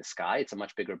pie in the sky. It's a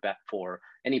much bigger bet for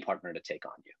any partner to take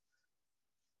on you.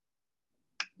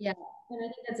 Yeah, and I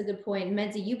think that's a good point.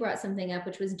 Medzi, you brought something up,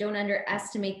 which was don't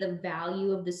underestimate the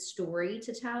value of the story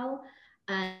to tell.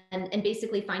 And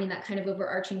basically finding that kind of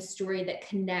overarching story that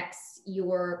connects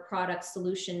your product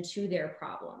solution to their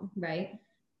problem, right?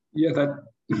 Yeah,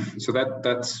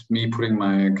 that's me putting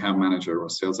my account manager or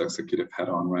sales executive hat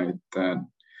on, right? That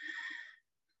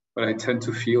what I tend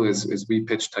to feel is we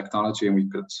pitch technology and we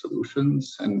pitch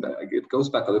solutions, and it goes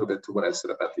back a little bit to what I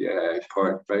said about the AI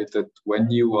part, right? That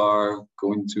when you are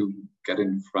going to get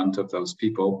in front of those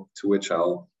people, to which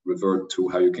I'll revert to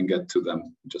how you can get to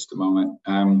them in just a moment,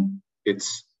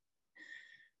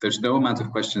 there's no amount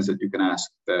of questions that you can ask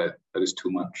that is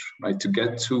too much, right? To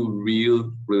get to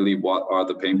really what are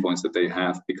the pain points that they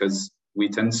have, because we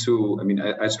tend to,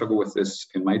 I struggle with this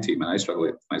in my team, and I struggle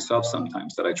with myself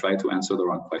sometimes, that I try to answer the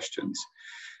wrong questions.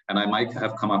 And I might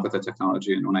have come up with a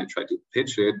technology, and when I try to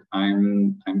pitch it,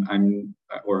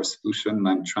 or a solution,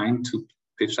 I'm trying to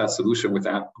pitch that solution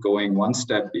without going one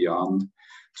step beyond,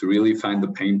 to really find the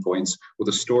pain points with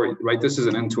a story, right? This is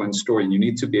an end-to-end story, and you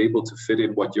need to be able to fit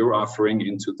in what you're offering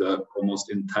into the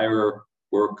almost entire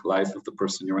work life of the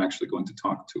person you're actually going to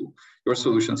talk to. Your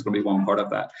solution is going to be one part of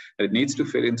that. And it needs to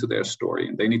fit into their story,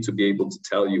 and they need to be able to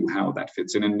tell you how that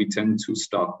fits in. And we tend to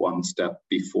stop one step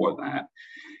before that.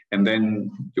 And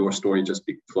then your story just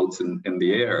floats in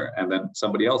the air. And then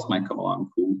somebody else might come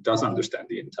along who does understand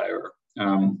the entire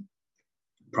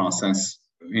process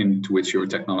into which your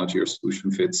technology or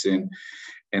solution fits in,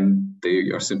 and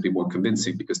they are simply more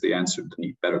convincing because they answered the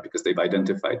need better, because they've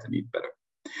identified the need better.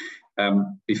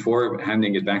 Before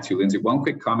handing it back to you, Lindsay, one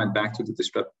quick comment back to the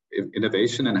disruptive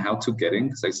innovation and how to get in,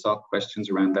 because I saw questions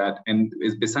around that. And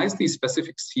besides these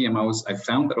specific CMOs, I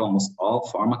found that almost all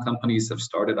pharma companies have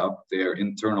started up their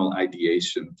internal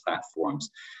ideation platforms.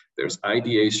 There's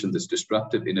ideation, there's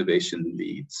disruptive innovation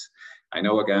leads. I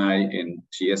know a guy in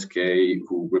GSK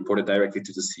who reported directly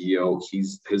to the CEO.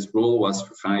 His role was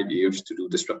for 5 years to do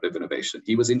disruptive innovation.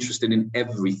 He was interested in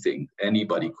everything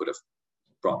anybody could have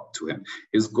brought to him.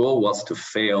 His goal was to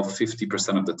fail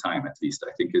 50% of the time, at least.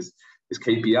 I think his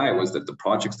KPI was that the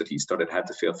projects that he started had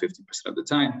to fail 50% of the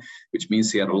time, which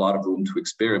means he had a lot of room to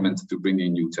experiment, to bring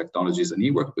in new technologies. And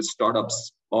he worked with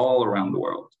startups all around the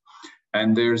world.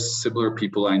 And there's similar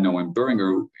people I know in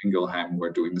Boehringer Ingelheim who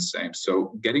are doing the same.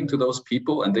 So getting to those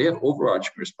people, and they have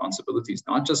overarching responsibilities,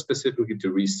 not just specifically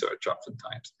to research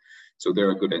oftentimes. So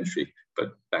they're a good entry.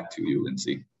 But back to you,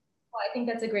 Lindsay. Well, I think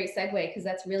that's a great segue, because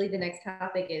that's really the next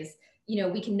topic is,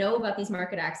 we can know about these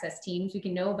market access teams, we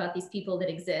can know about these people that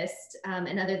exist,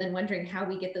 and other than wondering how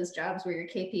we get those jobs where your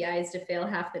KPI is to fail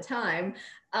half the time,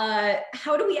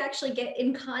 how do we actually get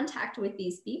in contact with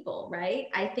these people, right?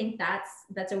 I think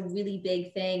that's a really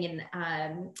big thing.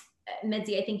 And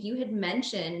Medzi, I think you had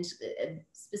mentioned a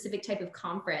specific type of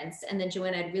conference, and then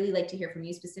Joanna, I'd really like to hear from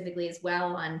you specifically as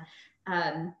well on,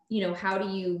 how do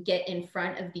you get in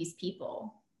front of these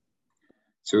people?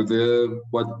 So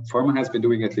what pharma has been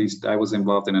doing, at least I was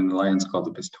involved in an alliance called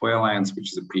the Pistoia Alliance,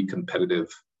 which is a pre-competitive.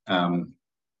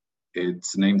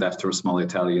 It's named after a small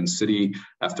Italian city,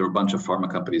 after a bunch of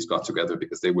pharma companies got together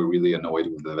because they were really annoyed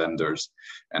with the vendors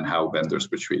and how vendors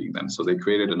were treating them. So they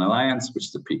created an alliance, which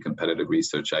is a pre-competitive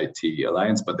research IT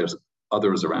alliance, but there's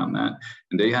others around that.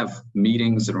 And they have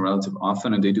meetings and relatively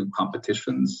often, and they do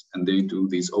competitions, and they do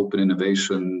these open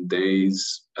innovation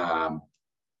days,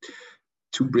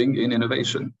 to bring in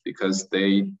innovation, because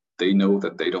they know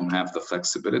that they don't have the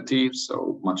flexibility.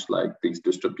 So much like these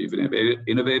disruptive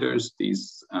innovators,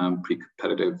 these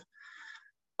pre-competitive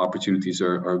opportunities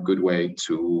are a good way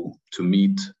to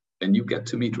meet, and you get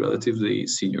to meet relatively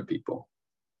senior people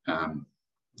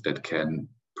that can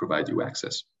provide you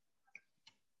access.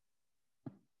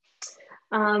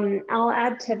 I'll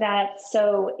add to that.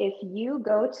 So if you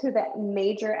go to the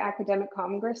major academic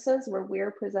congresses where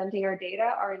we're presenting our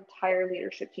data, our entire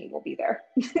leadership team will be there.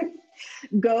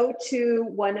 Go to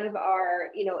one of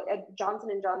our, at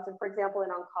Johnson & Johnson, for example, in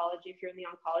oncology, if you're in the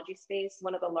oncology space,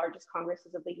 one of the largest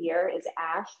congresses of the year is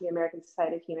ASH, the American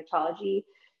Society of Hematology.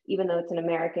 Even though it's an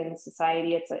American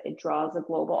society, it draws a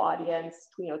global audience.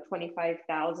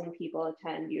 25,000 people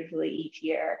attend usually each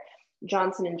year.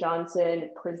 Johnson & Johnson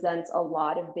presents a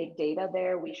lot of big data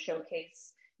there. We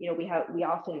showcase, we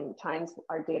oftentimes,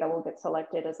 our data will get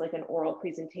selected as like an oral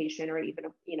presentation or even,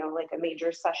 like a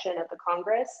major session at the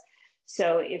Congress.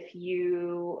 So if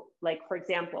you, like, for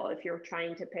example, if you're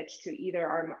trying to pitch to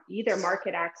either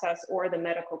market access or the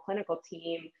medical clinical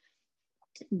team,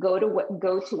 go to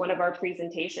one of our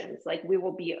presentations. Like, we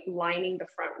will be lining the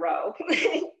front row.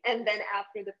 And then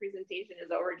after the presentation is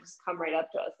over, just come right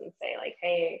up to us and say like,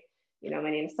 hey,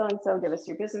 my name is so-and-so, give us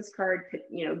your business card,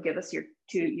 give us your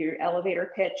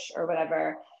elevator pitch or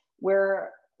whatever.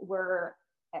 Our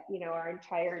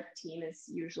entire team is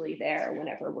usually there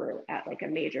whenever we're at like a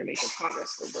major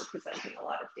congress where we're presenting a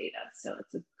lot of data. So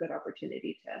it's a good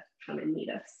opportunity to come and meet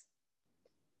us.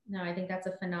 No, I think that's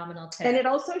a phenomenal tip. And it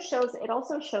also shows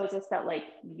us that like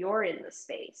you're in the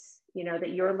space,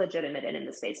 that you're legitimate in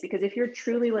the space, because if you're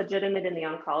truly legitimate in the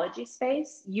oncology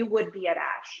space, you would be at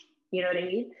ASH. You know what I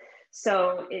mean?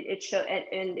 So it shows,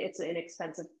 and it's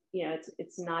inexpensive,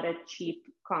 it's not a cheap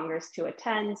Congress to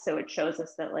attend. So it shows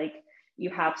us that like you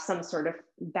have some sort of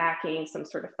backing, some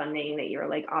sort of funding, that you're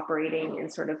like operating in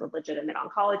sort of a legitimate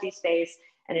oncology space.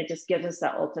 And it just gives us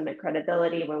that ultimate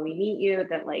credibility when we meet you,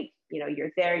 that like,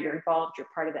 you're there, you're involved, you're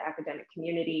part of the academic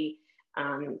community,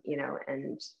 and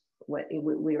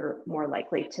we're more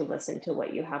likely to listen to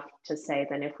what you have to say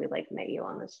than if we like met you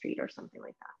on the street or something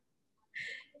like that.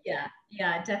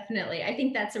 Yeah, definitely. I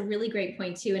think that's a really great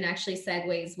point too, and actually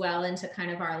segues well into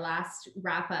kind of our last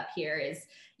wrap up here is,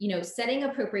 setting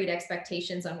appropriate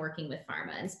expectations on working with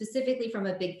pharma, and specifically from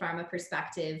a big pharma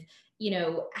perspective,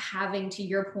 having, to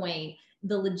your point,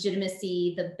 the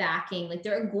legitimacy, the backing, like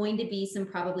there are going to be some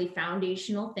probably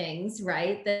foundational things,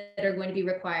 right, that are going to be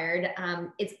required.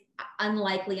 It's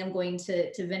unlikely, I'm going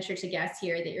to venture to guess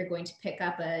here, that you're going to pick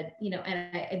up a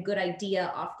good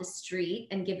idea off the street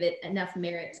and give it enough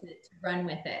merit to run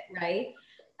with it, right?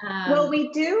 Well,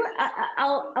 we do.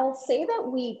 I'll say that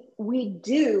we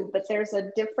do, but there's a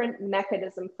different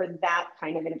mechanism for that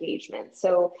kind of engagement.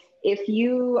 So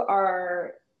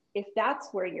if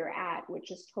that's where you're at,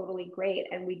 which is totally great,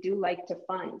 and we do like to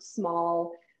fund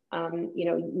small,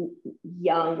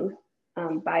 young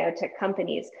biotech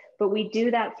companies, but we do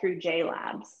that through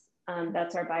JLabs.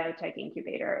 That's our biotech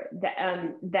incubator.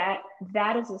 That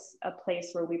is a place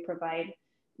where we provide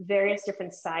various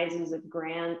different sizes of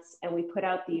grants, and we put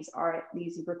out these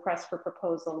requests for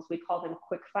proposals. We call them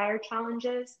quickfire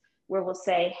challenges, where we'll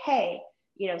say, hey,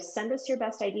 send us your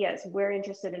best ideas. We're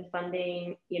interested in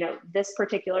funding, this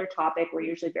particular topic. We're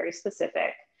usually very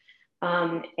specific.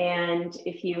 And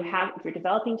if you're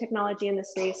developing technology in the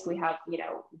space, we have,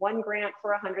 one grant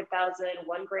for 100,000,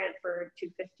 one grant for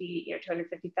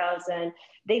 250,000.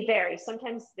 They vary.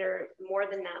 Sometimes they're more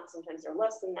than that. Sometimes they're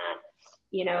less than that,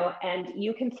 and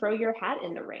you can throw your hat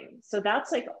in the ring. So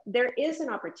that's like, there is an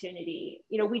opportunity.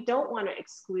 We don't want to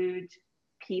exclude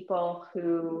people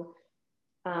who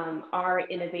are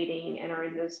innovating and are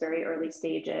in those very early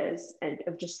stages and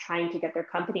of just trying to get their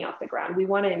company off the ground. We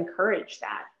want to encourage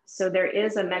that. So there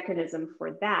is a mechanism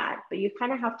for that, but you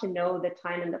kind of have to know the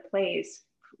time and the place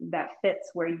that fits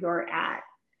where you're at.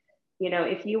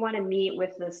 If you want to meet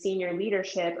with the senior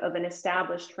leadership of an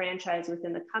established franchise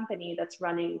within the company that's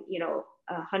running,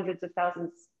 hundreds of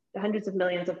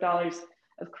millions of dollars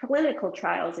of clinical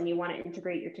trials, and you want to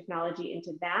integrate your technology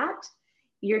into that,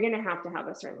 you're going to have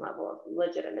a certain level of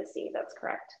legitimacy. That's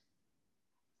correct.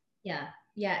 Yeah.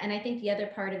 And I think the other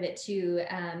part of it too,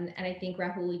 and I think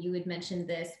Rahul, you had mentioned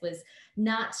this, was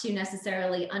not to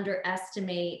necessarily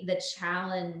underestimate the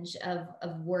challenge of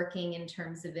working in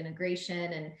terms of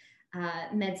integration. And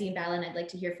Medzi and Balin, I'd like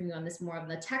to hear from you on this more of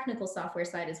the technical software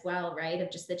side as well, right?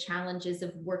 Of just the challenges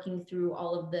of working through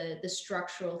all of the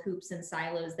structural hoops and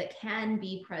silos that can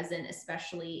be present,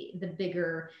 especially the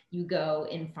bigger you go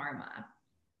in pharma.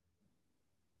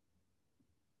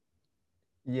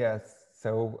 Yes.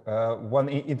 So one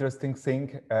interesting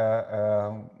thing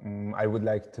I would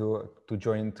like to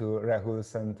join to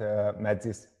Rahul's and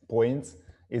Medzi's points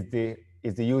is the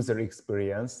the user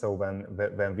experience. So when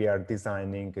we are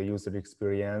designing a user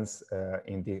experience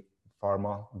in the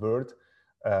pharma world,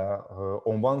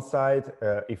 on one side,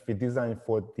 if we design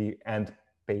for the end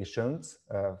patients,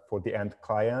 for the end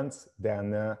clients,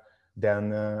 then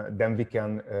we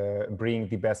can bring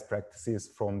the best practices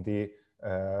from the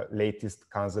latest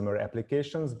consumer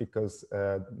applications, because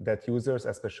that users,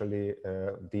 especially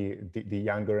the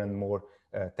younger and more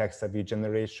tech-savvy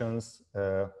generations,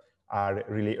 are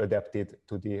really adapted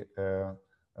to the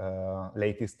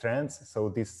latest trends. So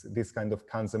this kind of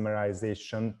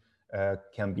consumerization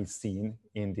can be seen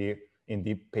in the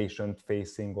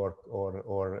patient-facing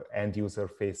or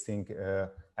end-user-facing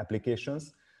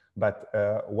applications. But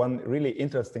one really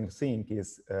interesting thing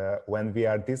is when we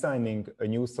are designing a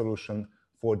new solution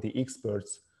for the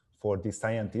experts, for the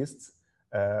scientists,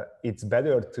 it's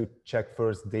better to check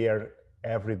first their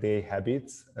everyday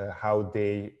habits, how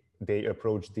they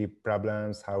approach the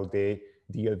problems, how they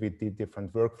deal with the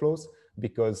different workflows,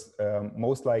 because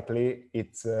most likely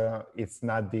it's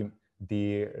not the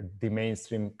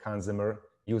mainstream consumer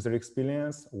user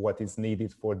experience, what is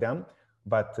needed for them,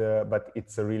 but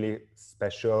it's a really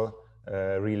special,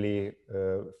 really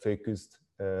focused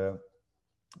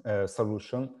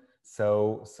solution.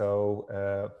 So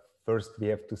first we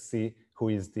have to see who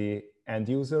is the end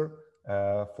user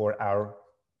for our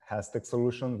health tech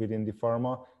solution within the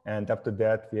pharma, and after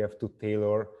that we have to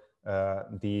tailor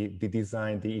the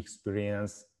design, the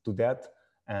experience to that,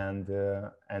 and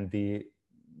the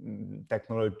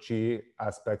technology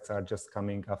aspects are just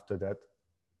coming after that.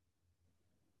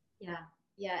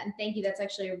 Yeah, and thank you. That's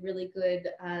actually a really good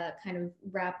kind of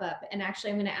wrap up. And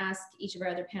actually, I'm going to ask each of our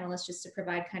other panelists just to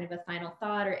provide kind of a final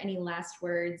thought or any last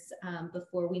words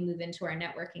before we move into our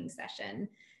networking session.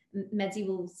 Medzi,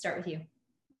 we'll start with you.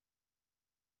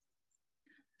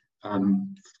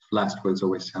 Last words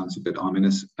always sounds a bit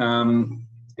ominous. I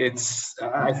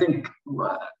think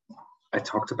I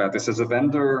talked about this as a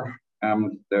vendor.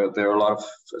 There are a lot of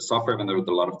software vendors with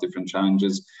a lot of different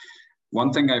challenges.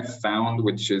 One thing I've found,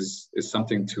 which is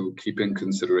something to keep in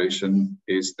consideration,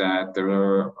 is that there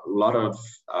are a lot of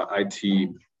IT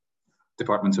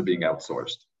departments are being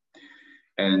outsourced,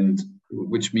 and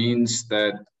which means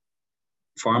that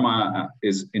pharma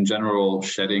is in general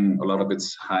shedding a lot of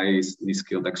its highly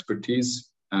skilled expertise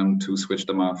to switch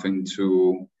them off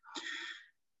into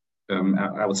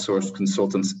outsourced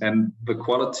consultants. And the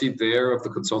quality there of the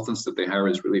consultants that they hire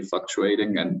is really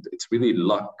fluctuating, and it's really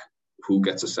luck who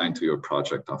gets assigned to your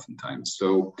project oftentimes.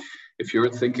 So if you're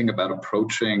thinking about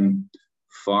approaching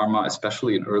pharma,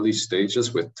 especially in early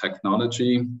stages with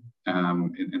technology,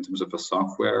 in terms of a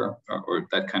software or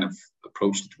that kind of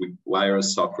approach that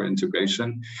requires software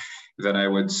integration, then I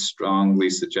would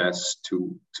strongly suggest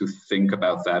to think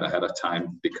about that ahead of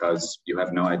time, because you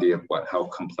have no idea how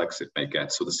complex it may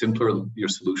get. So the simpler your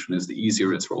solution is, the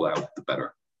easier its rollout, the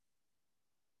better.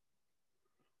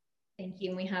 Thank you.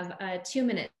 And we have 2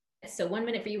 minutes. So 1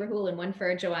 minute for you, Rahul, and 1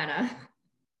 for Joanna.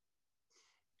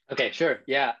 Okay, sure.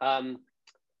 Yeah.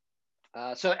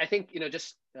 So I think,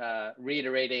 just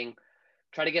reiterating,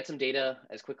 try to get some data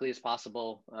as quickly as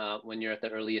possible when you're at the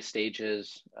earliest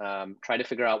stages. Try to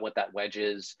figure out what that wedge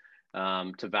is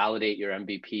to validate your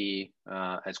MVP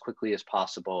as quickly as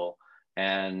possible,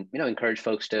 and encourage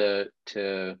folks to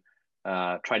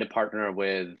try to partner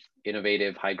with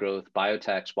innovative, high growth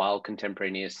biotechs while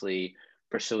contemporaneously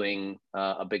pursuing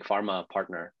a big pharma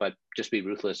partner, but just be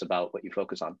ruthless about what you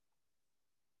focus on.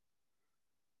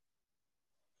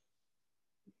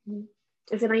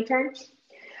 Is it my turn?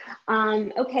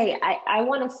 Okay, I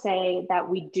want to say that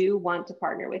we do want to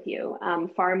partner with you.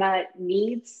 Pharma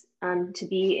needs to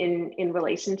be in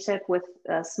relationship with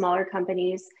smaller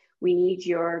companies. We need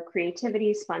your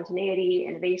creativity, spontaneity,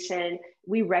 innovation.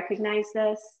 We recognize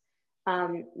this.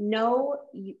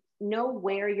 Know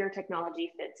where your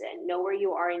technology fits in, know where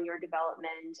you are in your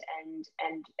development, and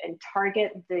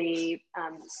target the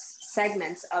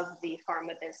segments of the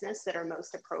pharma business that are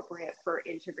most appropriate for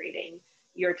integrating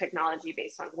your technology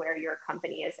based on where your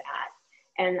company is at.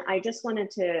 And I just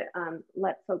wanted to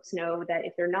let folks know that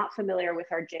if they're not familiar with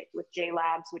J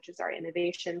Labs, which is our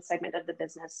innovation segment of the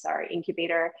business, our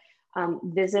incubator,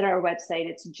 visit our website.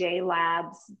 It's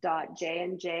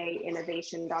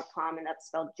jlabs.jnjinnovation.com, and that's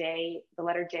spelled J, the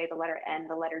letter J, the letter N,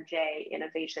 the letter J,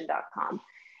 innovation.com.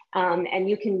 And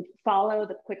you can follow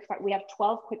the we have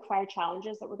 12 quickfire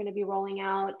challenges that we're going to be rolling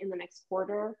out in the next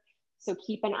quarter. So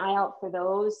keep an eye out for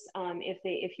those.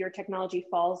 If your technology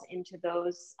falls into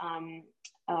those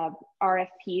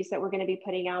RFPs that we're going to be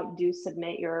putting out, do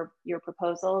submit your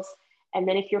proposals. And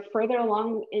then if you're further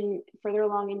along in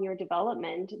your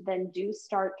development, then do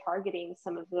start targeting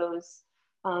some of those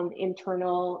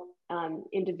internal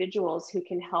individuals who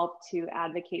can help to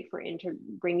advocate for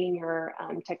bringing your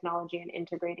technology and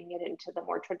integrating it into the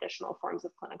more traditional forms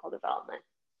of clinical development.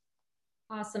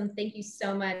 Awesome. Thank you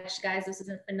so much, guys. This is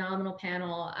a phenomenal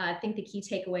panel. I think the key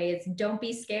takeaway is don't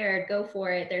be scared, go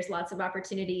for it. There's lots of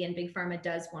opportunity and Big Pharma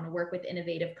does want to work with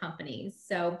innovative companies.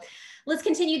 So let's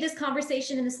continue this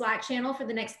conversation in the Slack channel for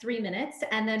the next 3 minutes,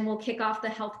 and then we'll kick off the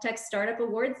Health Tech Startup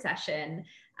Award session.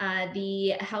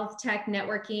 The Health Tech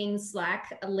Networking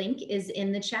Slack link is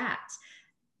in the chat.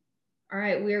 All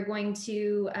right, we're going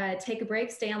to take a break,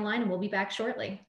 stay online, and we'll be back shortly.